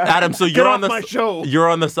windmill? Adam, so Get you're off on the my show. You're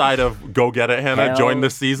on the side of go get it, Hannah. Hell Join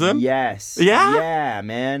this season. Yes. Yeah? Yeah,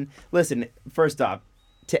 man. Listen, first off,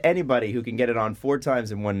 to anybody who can get it on 4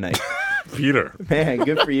 times in one night. Peter. Man,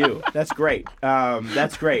 good for you. That's great.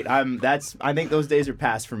 That's great. I think those days are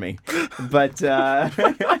past for me. But All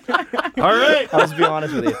right. I'll just be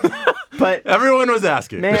honest with you. But Everyone was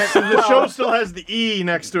asking. man, The show still has the E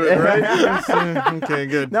next to it, right? Okay,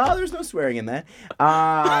 good. no, there's no swearing in that.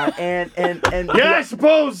 And Yeah, I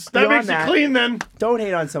suppose. That Beyond makes that- it clean then. don't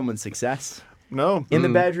hate on someone's success No. in the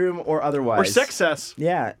bedroom or otherwise. Or success.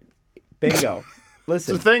 Yeah. Bingo.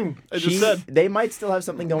 Listen. It's a thing I just said. They might still have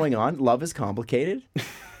something going on. Love is complicated.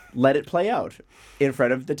 Let it play out in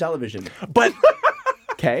front of the television. But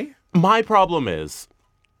Okay? my problem is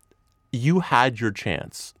you had your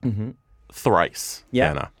chance thrice, Yeah.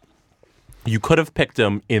 Hannah. You could have picked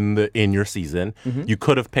him in your season. You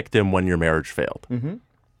could have picked him when your marriage failed.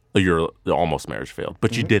 Your almost marriage failed,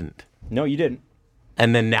 but you didn't. No, you didn't.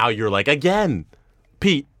 And then now you're like, again,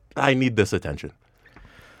 Pete, I need this attention.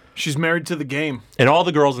 She's married to the game. And all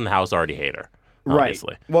the girls in the house already hate her.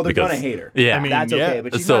 Obviously. Right. Well, they're Because- going to hate her. Yeah. I mean, That's yeah. okay,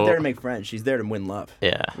 but she's So- not there to make friends. She's there to win love.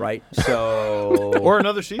 Yeah. Right? So... Or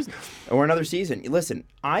another season. or another season. Listen,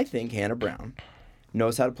 I think Hannah Brown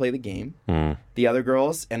knows how to play the game. The other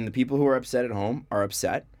girls and the people who are upset at home are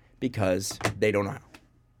upset because they don't know how.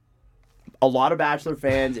 A lot of Bachelor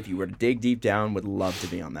fans, if you were to dig deep down, would love to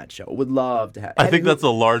be on that show. Would love to have. I think that's a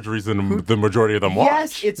large reason the majority of them watch.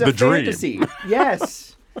 Yes, it's a the dream. fantasy.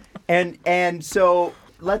 Yes. And so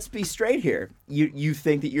let's be straight here. You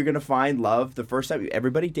think that you're going to find love the first time?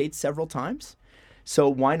 Everybody dates several times. So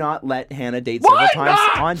why not let Hannah date several times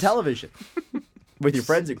on television with your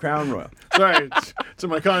friends at Crown Royal? Sorry, it's in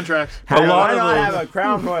my contract. A lot Why of not those- have a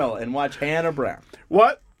Crown Royal and watch Hannah Brown?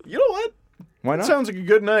 What? You know what? Why That not? sounds like a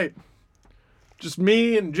good night. Just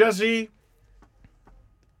me and Jesse,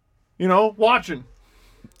 watching.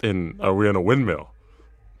 Are we in a windmill?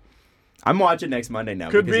 I'm watching next Monday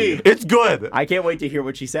now. Could because of be. you. It's good. I can't wait to hear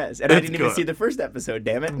what she says. And I It's didn't even good. see the first episode,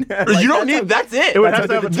 damn it. You don't need. That's it. It would That's have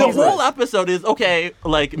to what have a the The teaser. whole episode is okay.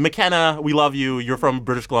 Like McKenna, we love you. You're from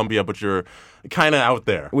British Columbia, but you're kind of out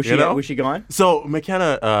there. Was you know? she gone? So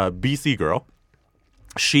McKenna, BC girl.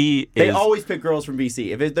 She They is. always pick girls from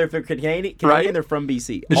BC. If they're Canadian, Right? they're from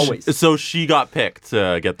BC. Always. So she got picked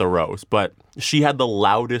to get the rose, but she had the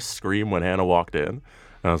loudest scream when Hannah walked in, and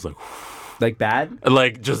I was like, Like bad?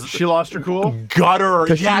 like just She lost her cool. gutter.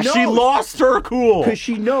 'Cause Yeah, she she knows. lost her cool. Because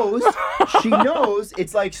she knows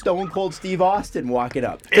it's like Stone Cold Steve Austin walking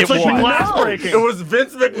up. It's like was. glass breaking. It was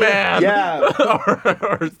Vince McMahon. Yeah.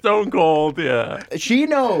 or Stone Cold. Yeah. She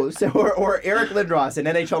knows. Or Eric Lindros in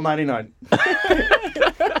NHL 99.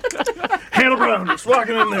 Hannah Brown just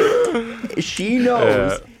walking in there. She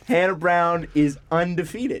knows Hannah Brown is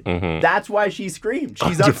undefeated. That's why she screamed.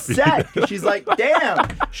 She's upset. She's like, damn,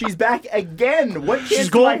 she's back again. What chance She's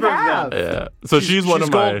do I Goldberg have? now. Yeah. So she's one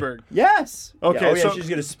of my Goldberg. Yes. Okay, Yeah, oh, yeah, so she's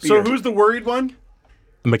gonna spear. So who's the worried one?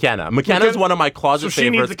 McKenna. McKenna's one of my closet So she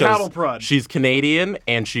needs favorites a cattle 'cause prod. she's Canadian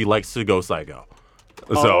and she likes to go psycho.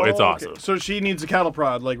 So it's Oh, awesome. okay. So she needs a cattle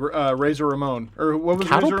prod, like Razor Ramon, or what was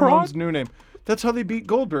Cattle Razor prod? Ramon's new name? That's how they beat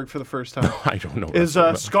Goldberg for the first time. I don't know. Is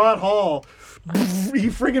Scott Hall. He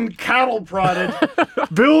friggin' cattle prodded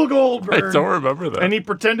Bill Goldberg. I don't remember that. And he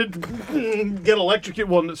pretended to get electrocuted.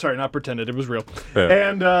 Well, sorry, not pretended. It was real. Yeah.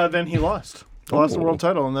 And then he lost. Lost the world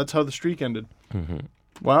title, and that's how the streak ended. Mm-hmm.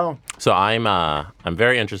 Wow. So I'm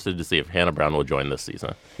very interested to see if Hannah Brown will join this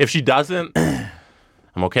season. If she doesn't,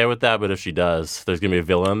 I'm okay with that. But if she does, there's gonna be a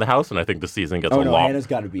villain in the house, and I think the season gets a lot. Hannah's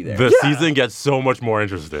got to be there. The season gets so much more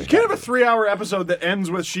interesting. You can't have a 3-hour episode that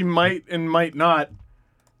ends with she might and might not.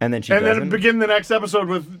 And then then begin the next episode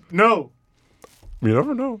with no. You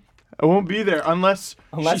never know. I won't be there unless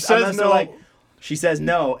she says no. She says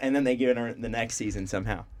no, and then they give her the next season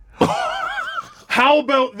somehow. How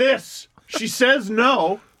about this? She says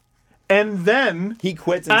no, and then he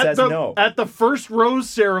quits and says no. At the first rose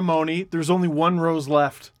ceremony, there's only one rose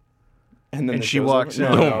left. And then she walks in.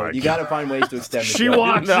 No, you got to find ways to extend the She show.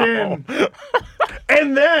 walks in.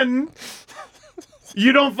 And then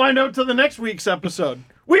you don't find out till the next week's episode.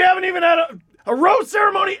 We haven't even had a rose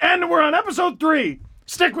ceremony, and we're on episode 3.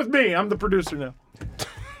 Stick with me. I'm the producer now.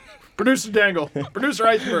 Producer Dangle. Producer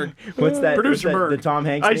Iceberg. What's that? Producer what's that, Berg. the Tom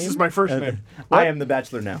Hanks Ice name? is my first name. I am the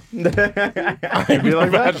Bachelor now. I'd be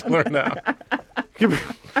like Bachelor now.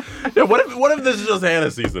 Yeah, what if this is just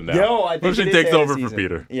Hannah's season now? No, I think what if she it is takes Hannah's over season. for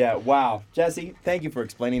Peter? Yeah, wow. Jesse, thank you for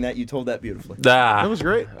explaining that. You told that beautifully. That was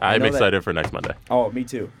great. I'm know excited for next Monday. Oh, me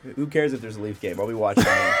too. Who cares if there's a Leaf game? I'll be watching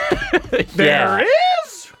that. There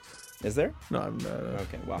is. Is there? No, I'm not.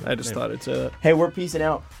 Okay, wow. I just thought I'd say that. Hey, we're peacing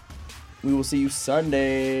out. We will see you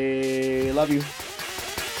Sunday. Love you.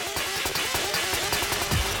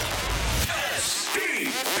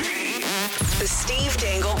 The Steve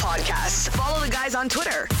Dangle Podcast. Follow the guys on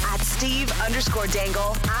Twitter at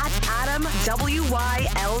Steve_Dangle, at Adam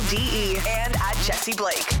WYLDE, and at Jesse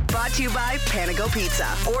Blake. Brought to you by Panago Pizza.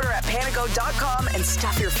 Order at panago.com and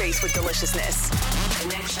stuff your face with deliciousness.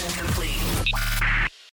 Connection complete.